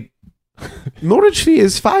the moorage fee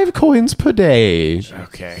is 5 coins per day.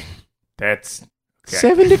 Okay. That's okay.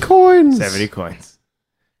 70 coins. 70 coins.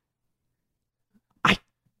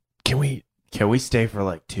 Can we stay for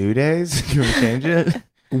like 2 days? Can we change it?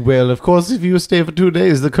 Well, of course, if you stay for 2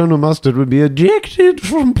 days, the Colonel Mustard would be ejected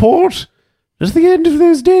from port at the end of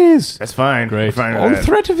those days. That's fine. Great. We're fine with On that.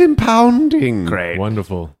 threat of impounding. Great.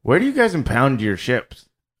 Wonderful. Where do you guys impound your ships?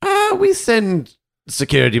 We send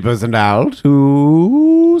security personnel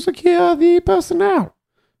to secure the personnel.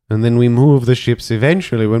 And then we move the ships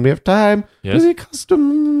eventually when we have time Yes. to the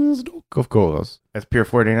customs dock, of course. That's Pier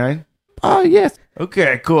 49? Yes.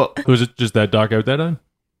 Okay, cool. Was it just that dock out that on?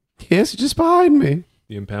 Yes, just behind me.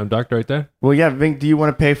 the impound duct right there. Well, yeah, Vink, do you want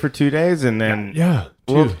to pay for 2 days? And then Yeah.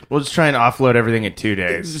 we'll just try and offload everything in 2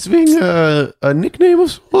 days. Is being a nickname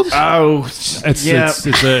of sorts? Oh,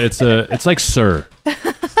 It's like Sir.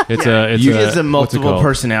 It's a you what's is a it multiple called?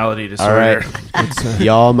 personality All right. disorder.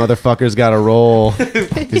 Y'all motherfuckers got to roll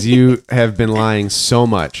because you have been lying so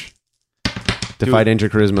much. Defy danger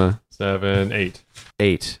charisma. 7, 8.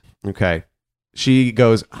 8. Okay. She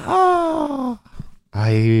goes, I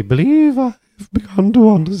believe I've begun to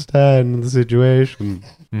understand the situation.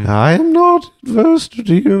 I am not adverse to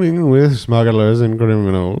dealing with smugglers and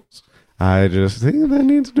criminals. I just think there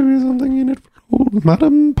needs to be something in it for old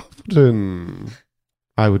Madame Pufferton.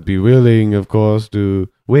 I would be willing, of course, to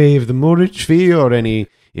waive the mortgage fee or any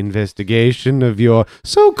investigation of your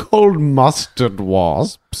so-called mustard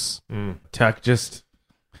wasps. Tuck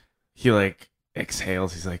he like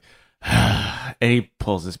exhales. He's like, and he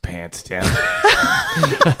pulls his pants down.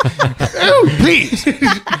 Oh, please!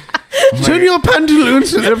 Turn your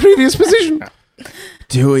pantaloons to their previous position.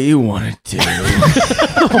 Do what you want to do.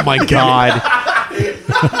 Oh my god.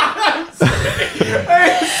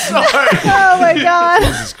 Oh my god.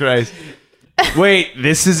 Jesus Christ. Wait,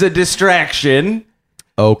 this is a distraction.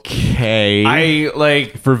 Okay. I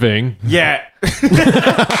like, For Ving. yeah.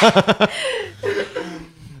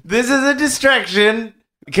 This is a distraction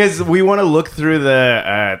because we want to look through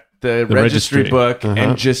the registry registry. book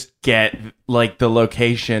and just get like the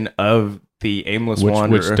location of the aimless Which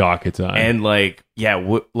wanderer dock it's on. and like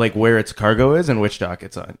like where its cargo is and which dock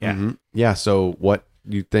it's on. Yeah. Mhm. Yeah, so what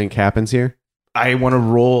you think happens here? I want to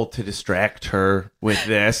roll to distract her with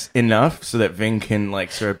this enough so that Ving can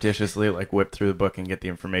like surreptitiously like whip through the book and get the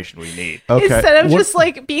information we need. Okay. Instead of just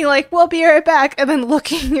like being like, we'll be right back, and then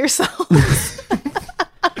looking yourself.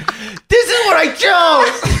 This is what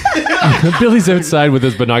I chose. Billy's outside with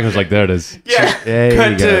his binoculars like, there it is. Yeah.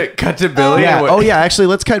 There you go. Cut to Billy. Yeah. Oh, yeah. Actually,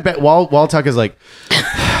 let's cut back. While Tuck is like,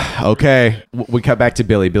 okay, we cut back to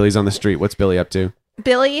Billy. Billy's on the street. What's Billy up to?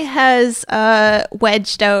 Billy has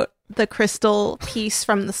wedged out the crystal piece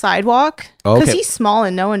from the sidewalk because Okay. he's small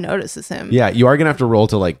and no one notices him. Yeah, you are gonna have to roll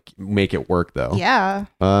to like make it work though. Yeah.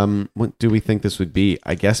 What do we think this would be?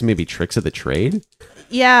 I guess maybe tricks of the trade.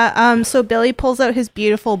 Yeah. So Billy pulls out his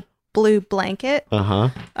beautiful blue blanket,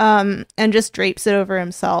 and just drapes it over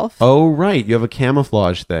himself. Oh, right. You have a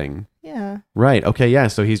camouflage thing. Yeah. Right. Okay. Yeah.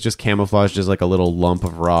 So he's just camouflaged as like a little lump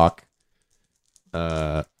of rock.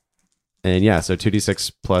 And yeah, so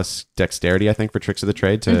 2d6 plus dexterity, I think, for tricks of the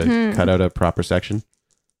trade to cut out a proper section.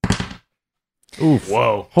 Oof.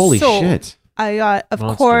 Whoa. Holy So- shit. I got, of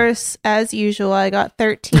Monster. course, as usual, I got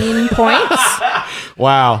 13 points.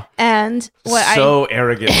 Wow. And what So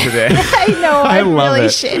arrogant today. I know, I'm love really it.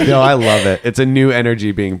 shitty. No, I love it. It's a new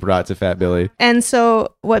energy being brought to Fat Billy. And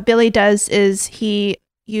so what Billy does is he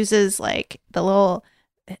uses like the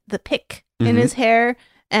pick in his hair,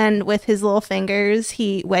 and with his little fingers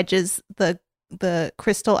he wedges the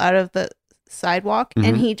crystal out of the sidewalk,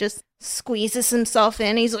 and he just squeezes himself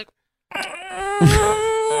in. He's like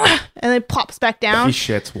and then pops back He down.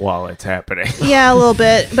 shits while it's happening. Yeah, a little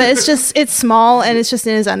bit, but it's small and it's just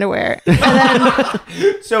in his underwear. And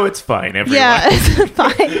then So it's fine, everyone. yeah, it's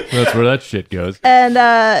fine. That's where that shit goes. And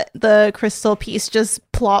the crystal piece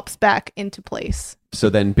just plops back into place. So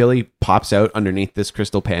then Billy pops out underneath this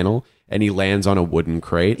crystal panel and he lands on a wooden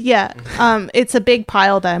crate. Yeah, it's a big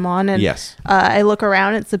pile that I'm on, and Yes. I look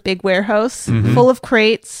around. It's a big warehouse full of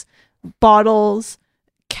crates, bottles,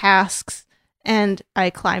 casks, and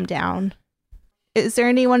I climb down. Is there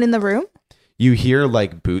anyone in the room? You hear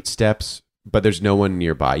like boot steps, but there's no one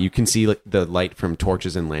nearby. You can see like the light from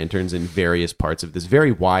torches and lanterns in various parts of this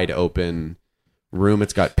very wide open room.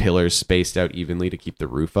 It's got pillars spaced out evenly to keep the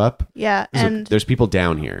roof up. Yeah, So and there's people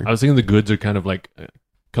down here. I was thinking the goods are kind of like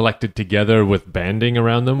collected together with banding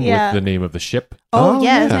around them Yeah. with the name of the ship. oh Oh,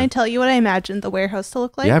 yeah, yeah. can I tell you what I imagined the warehouse to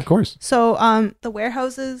look like? Yeah, of course. So the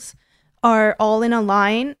warehouses are all in a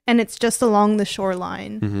line, and it's just along the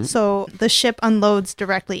shoreline. So the ship unloads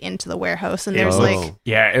directly into the warehouse, and there's Oh. like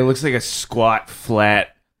Yeah, it looks like a squat, flat,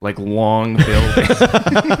 like long building.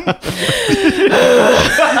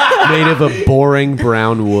 Made of a boring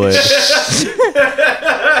brown wood.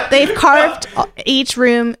 they've carved each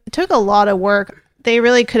room. It took a lot of work. They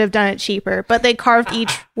really could have done it cheaper, but they carved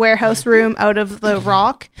each warehouse room out of the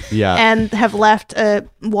rock Yeah. and have left a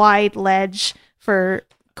wide ledge for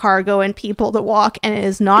cargo and people to walk. And it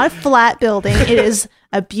is not a flat building. It is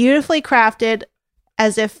a beautifully crafted,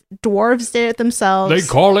 as if dwarves did it themselves. They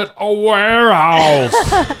call it a warehouse.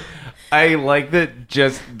 I like that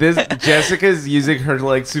Jessica's using her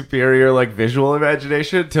like superior like visual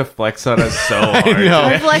imagination to flex on us so hard. know.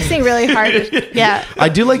 I'm flexing really hard. Yeah. I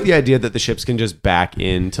do like the idea that the ships can just back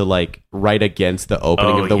into like right against the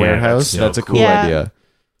opening Oh, of the yeah, warehouse. that's so That's a cool Yeah.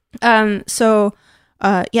 idea. So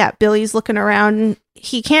Billy's looking around and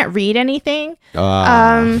he can't read anything.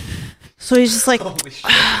 So he's just like,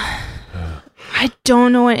 I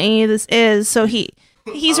don't know what any of this is. So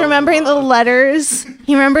he's remembering the letters.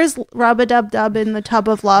 He remembers rub-a-dub-dub in the tub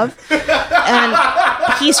of love. And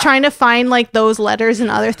he's trying to find like those letters and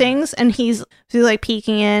other things. And he's like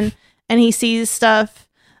peeking in and he sees stuff.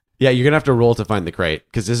 Yeah, you're gonna have to roll to find the crate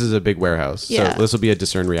because this is a big warehouse. Yeah. So this will be a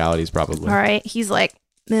discern realities probably. All right. He's like,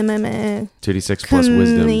 meh, meh, meh. 2d6 plus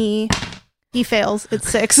wisdom. He fails. It's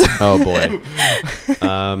 6. Oh boy.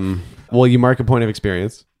 Well, you mark a point of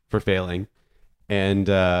experience for failing, and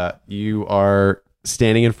you are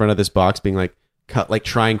standing in front of this box, being like,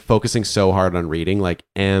 focusing so hard on reading, like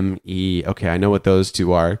M-E. Okay, I know what those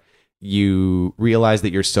two are. You realize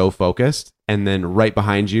that you're so focused, and then right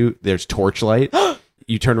behind you, there's torchlight.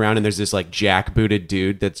 You turn around, and there's this like jackbooted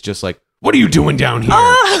dude that's just like, "What are you doing down here?"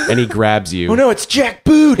 And he grabs you. Oh no, it's Jack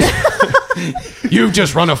Boot. You've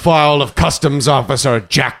just run afoul of Customs Officer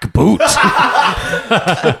Jack Boot.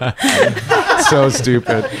 So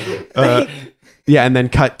stupid. Yeah, and then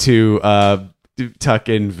cut to Tuck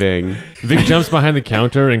and Ving. Vic jumps behind the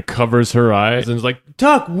counter and covers her eyes and is like,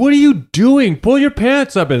 Tuck, what are you doing? Pull your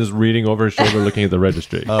pants up, and is reading over his shoulder looking at the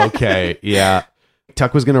registry. Okay, yeah.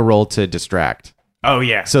 Tuck was going to roll to distract. Oh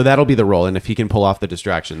yeah. So that'll be the roll, and if he can pull off the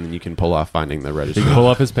distraction, then you can pull off finding the He registry. can pull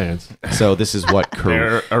off his pants. So this is what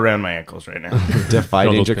They're around my ankles right now. Defy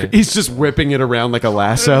Those Danger. pants. He's just whipping it around like a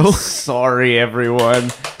lasso. Sorry,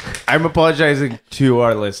 everyone. I'm apologizing to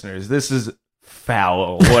our listeners. This is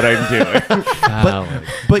foul what I'm doing.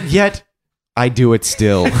 But yet, I do it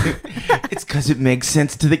still. It's because it makes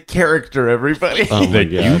sense to the character, everybody. Oh my that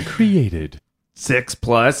you god. created. 6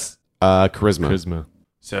 plus, Charisma. Charisma.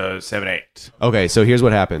 so 7, 8. Okay, so here's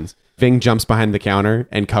what happens. Ving jumps behind the counter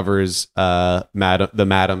and covers the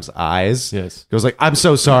madam's eyes. Yes. Goes like, "I'm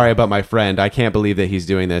so sorry about my friend. I can't believe that he's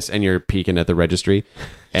doing this." And you're peeking at the registry.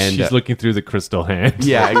 And She's looking through the crystal hand.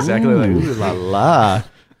 yeah, exactly. Like, ooh la la.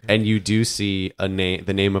 And you do see the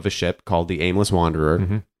name of a ship called the Aimless Wanderer.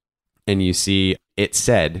 Mm-hmm. And you see it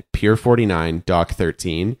said Pier 49, Dock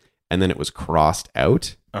 13, and then it was crossed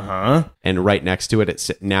out. Uh-huh. And right next to it,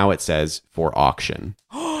 now it says for auction.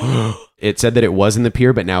 It said that it was in the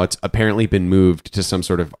pier, but now it's apparently been moved to some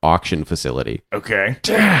sort of auction facility. Okay.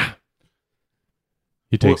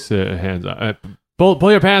 He takes hands up.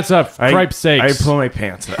 Pull your pants up, for cripe's sakes. I pull my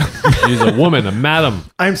pants up. She's a woman, a madam.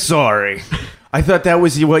 I'm sorry. I thought that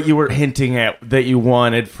was what you were hinting at that you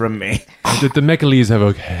wanted from me. The Mechalese have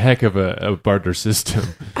a heck of a barter system.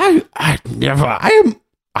 I never.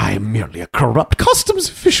 I am merely a corrupt customs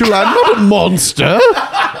official. I'm not a monster.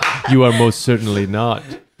 You are most certainly not.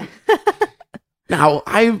 Now,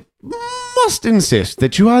 I must insist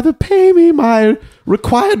that you either pay me my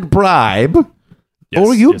required bribe, Yes,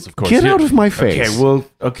 or you yes, of course. get Here. out of my face. Okay, well,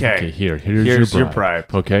 Okay, here's your your bribe.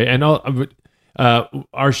 bribe. Okay, and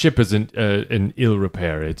our ship is in ill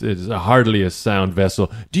repair. It's hardly a sound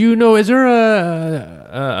vessel. Do you know? Is there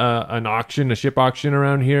an auction, a ship auction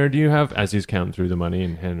around here? Do you have? As he's counting through the money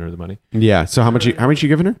and handing her the money. Yeah. So how much you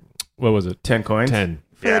giving her? What was it? 10 coins? 10.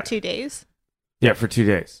 For Yeah. the 2 days. Yeah, for 2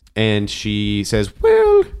 days. And she says,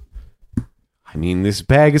 "Well, I mean, this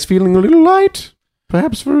bag is feeling a little light.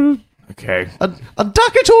 Perhaps for Okay. a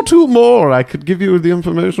ducat or two more, I could give you the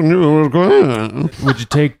information you were going." Would you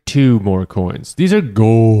take 2 more coins? These are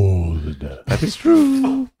gold. That is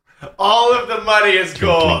true. All of the money is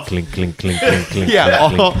gold. Clink, clink, clink, clink, clink. Yeah,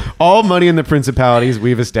 clink. all money in the principalities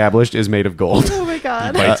we've established is made of gold. Oh my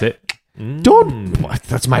god. Bites it. Don't. What?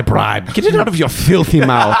 That's my bribe. Get it out of your filthy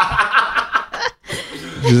mouth.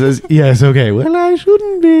 She says, "Yes, okay. Well, I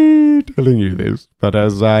shouldn't be telling you this, but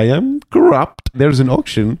as I am corrupt, there's an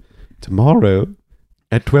auction tomorrow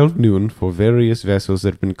at 12 noon for various vessels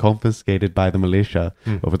that have been confiscated by the militia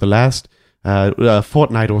over the last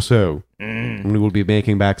fortnight or so. And we will be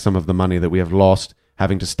making back some of the money that we have lost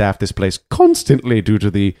having to staff this place constantly due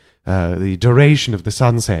to the duration of the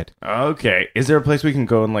sunset. Okay. Is there a place we can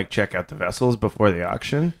go and like check out the vessels before the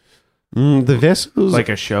auction? The vessels... Like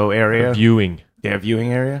a show area? Viewing. Yeah,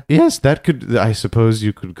 viewing area? Yes, that could... I suppose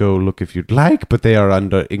you could go look if you'd like, but they are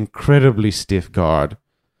under incredibly stiff guard.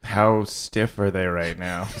 How stiff are they right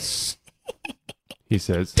now? He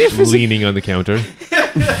says, leaning on the counter.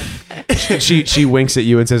 She winks at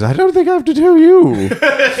you and says, "I don't think I have to tell you."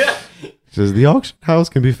 She says, "The auction house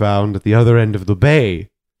can be found at the other end of the bay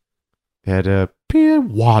at Pier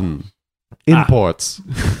 1. Imports.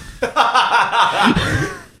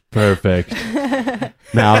 Perfect.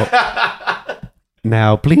 Now,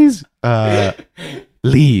 please,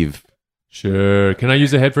 leave. Sure. Can I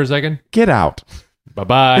use the head for a second? Get out.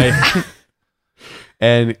 Bye-bye.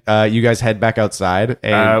 And you guys head back outside.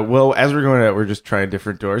 And Well, as we're going out, we're just trying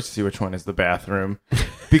different doors to see which one is the bathroom.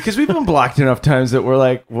 Because we've been blocked enough times that we're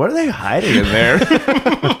like, what are they hiding in there?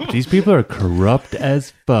 These people are corrupt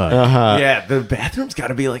as fuck. Yeah, the bathroom's got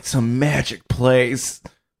to be like some magic place.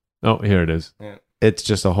 Oh, here it is. it's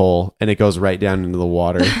just a hole, and it goes right down into the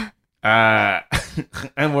water.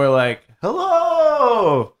 And we're like,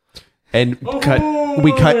 hello. And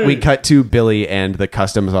we cut to Billy and the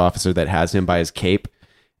customs officer that has him by his cape,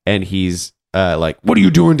 and he's like, "What are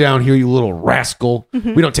you doing down here, you little rascal?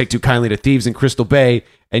 We don't take too kindly to thieves in Crystal Bay."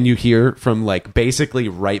 And you hear from like basically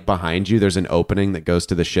right behind you, there's an opening that goes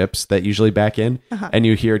to the ships that usually back in, and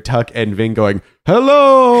you hear Tuck and Ving going,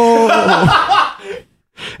 "Hello."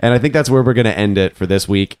 And I think that's where we're going to end it for this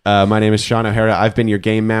week. My name is Sean O'Hara. I've been your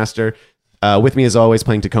game master. With me, as always,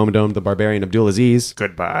 playing Tacomadome, the barbarian Abdulaziz.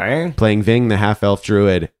 Goodbye. Playing Ving, the half-elf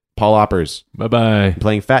druid, Paul Oppers. Bye-bye.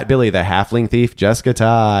 Playing Fat Billy, the halfling thief, Jessica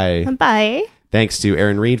Ty. Bye. Thanks to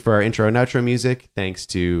Aaron Reed for our intro and outro music. Thanks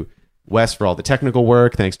to Wes for all the technical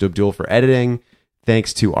work. Thanks to Abdul for editing.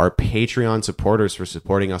 Thanks to our Patreon supporters for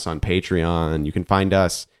supporting us on Patreon. You can find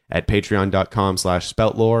us at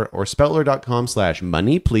patreon.com/spoutlore or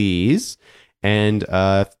spoutlore.com/money, and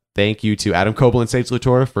thank you to Adam Coble and Sage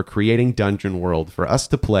Lutora for creating Dungeon World for us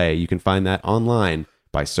to play. You can find that online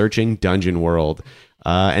by searching Dungeon World.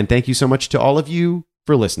 And thank you so much to all of you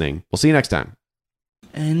for listening. We'll see you next time.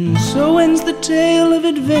 And so ends the tale of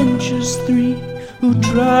adventures three who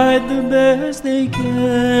tried the best they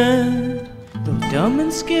can. Though dumb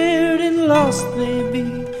and scared and lost they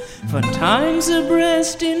be, fun times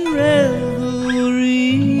abreast in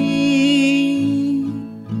revelry.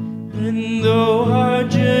 And though our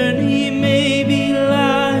journey may be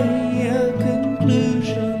like a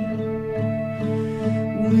conclusion,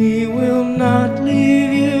 we will not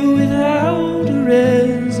leave you without a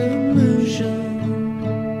resolution.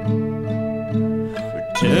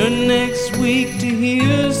 Return next week to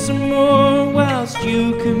hear some more whilst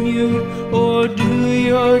you commute or do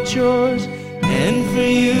your chores. And for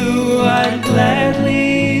you, I'd gladly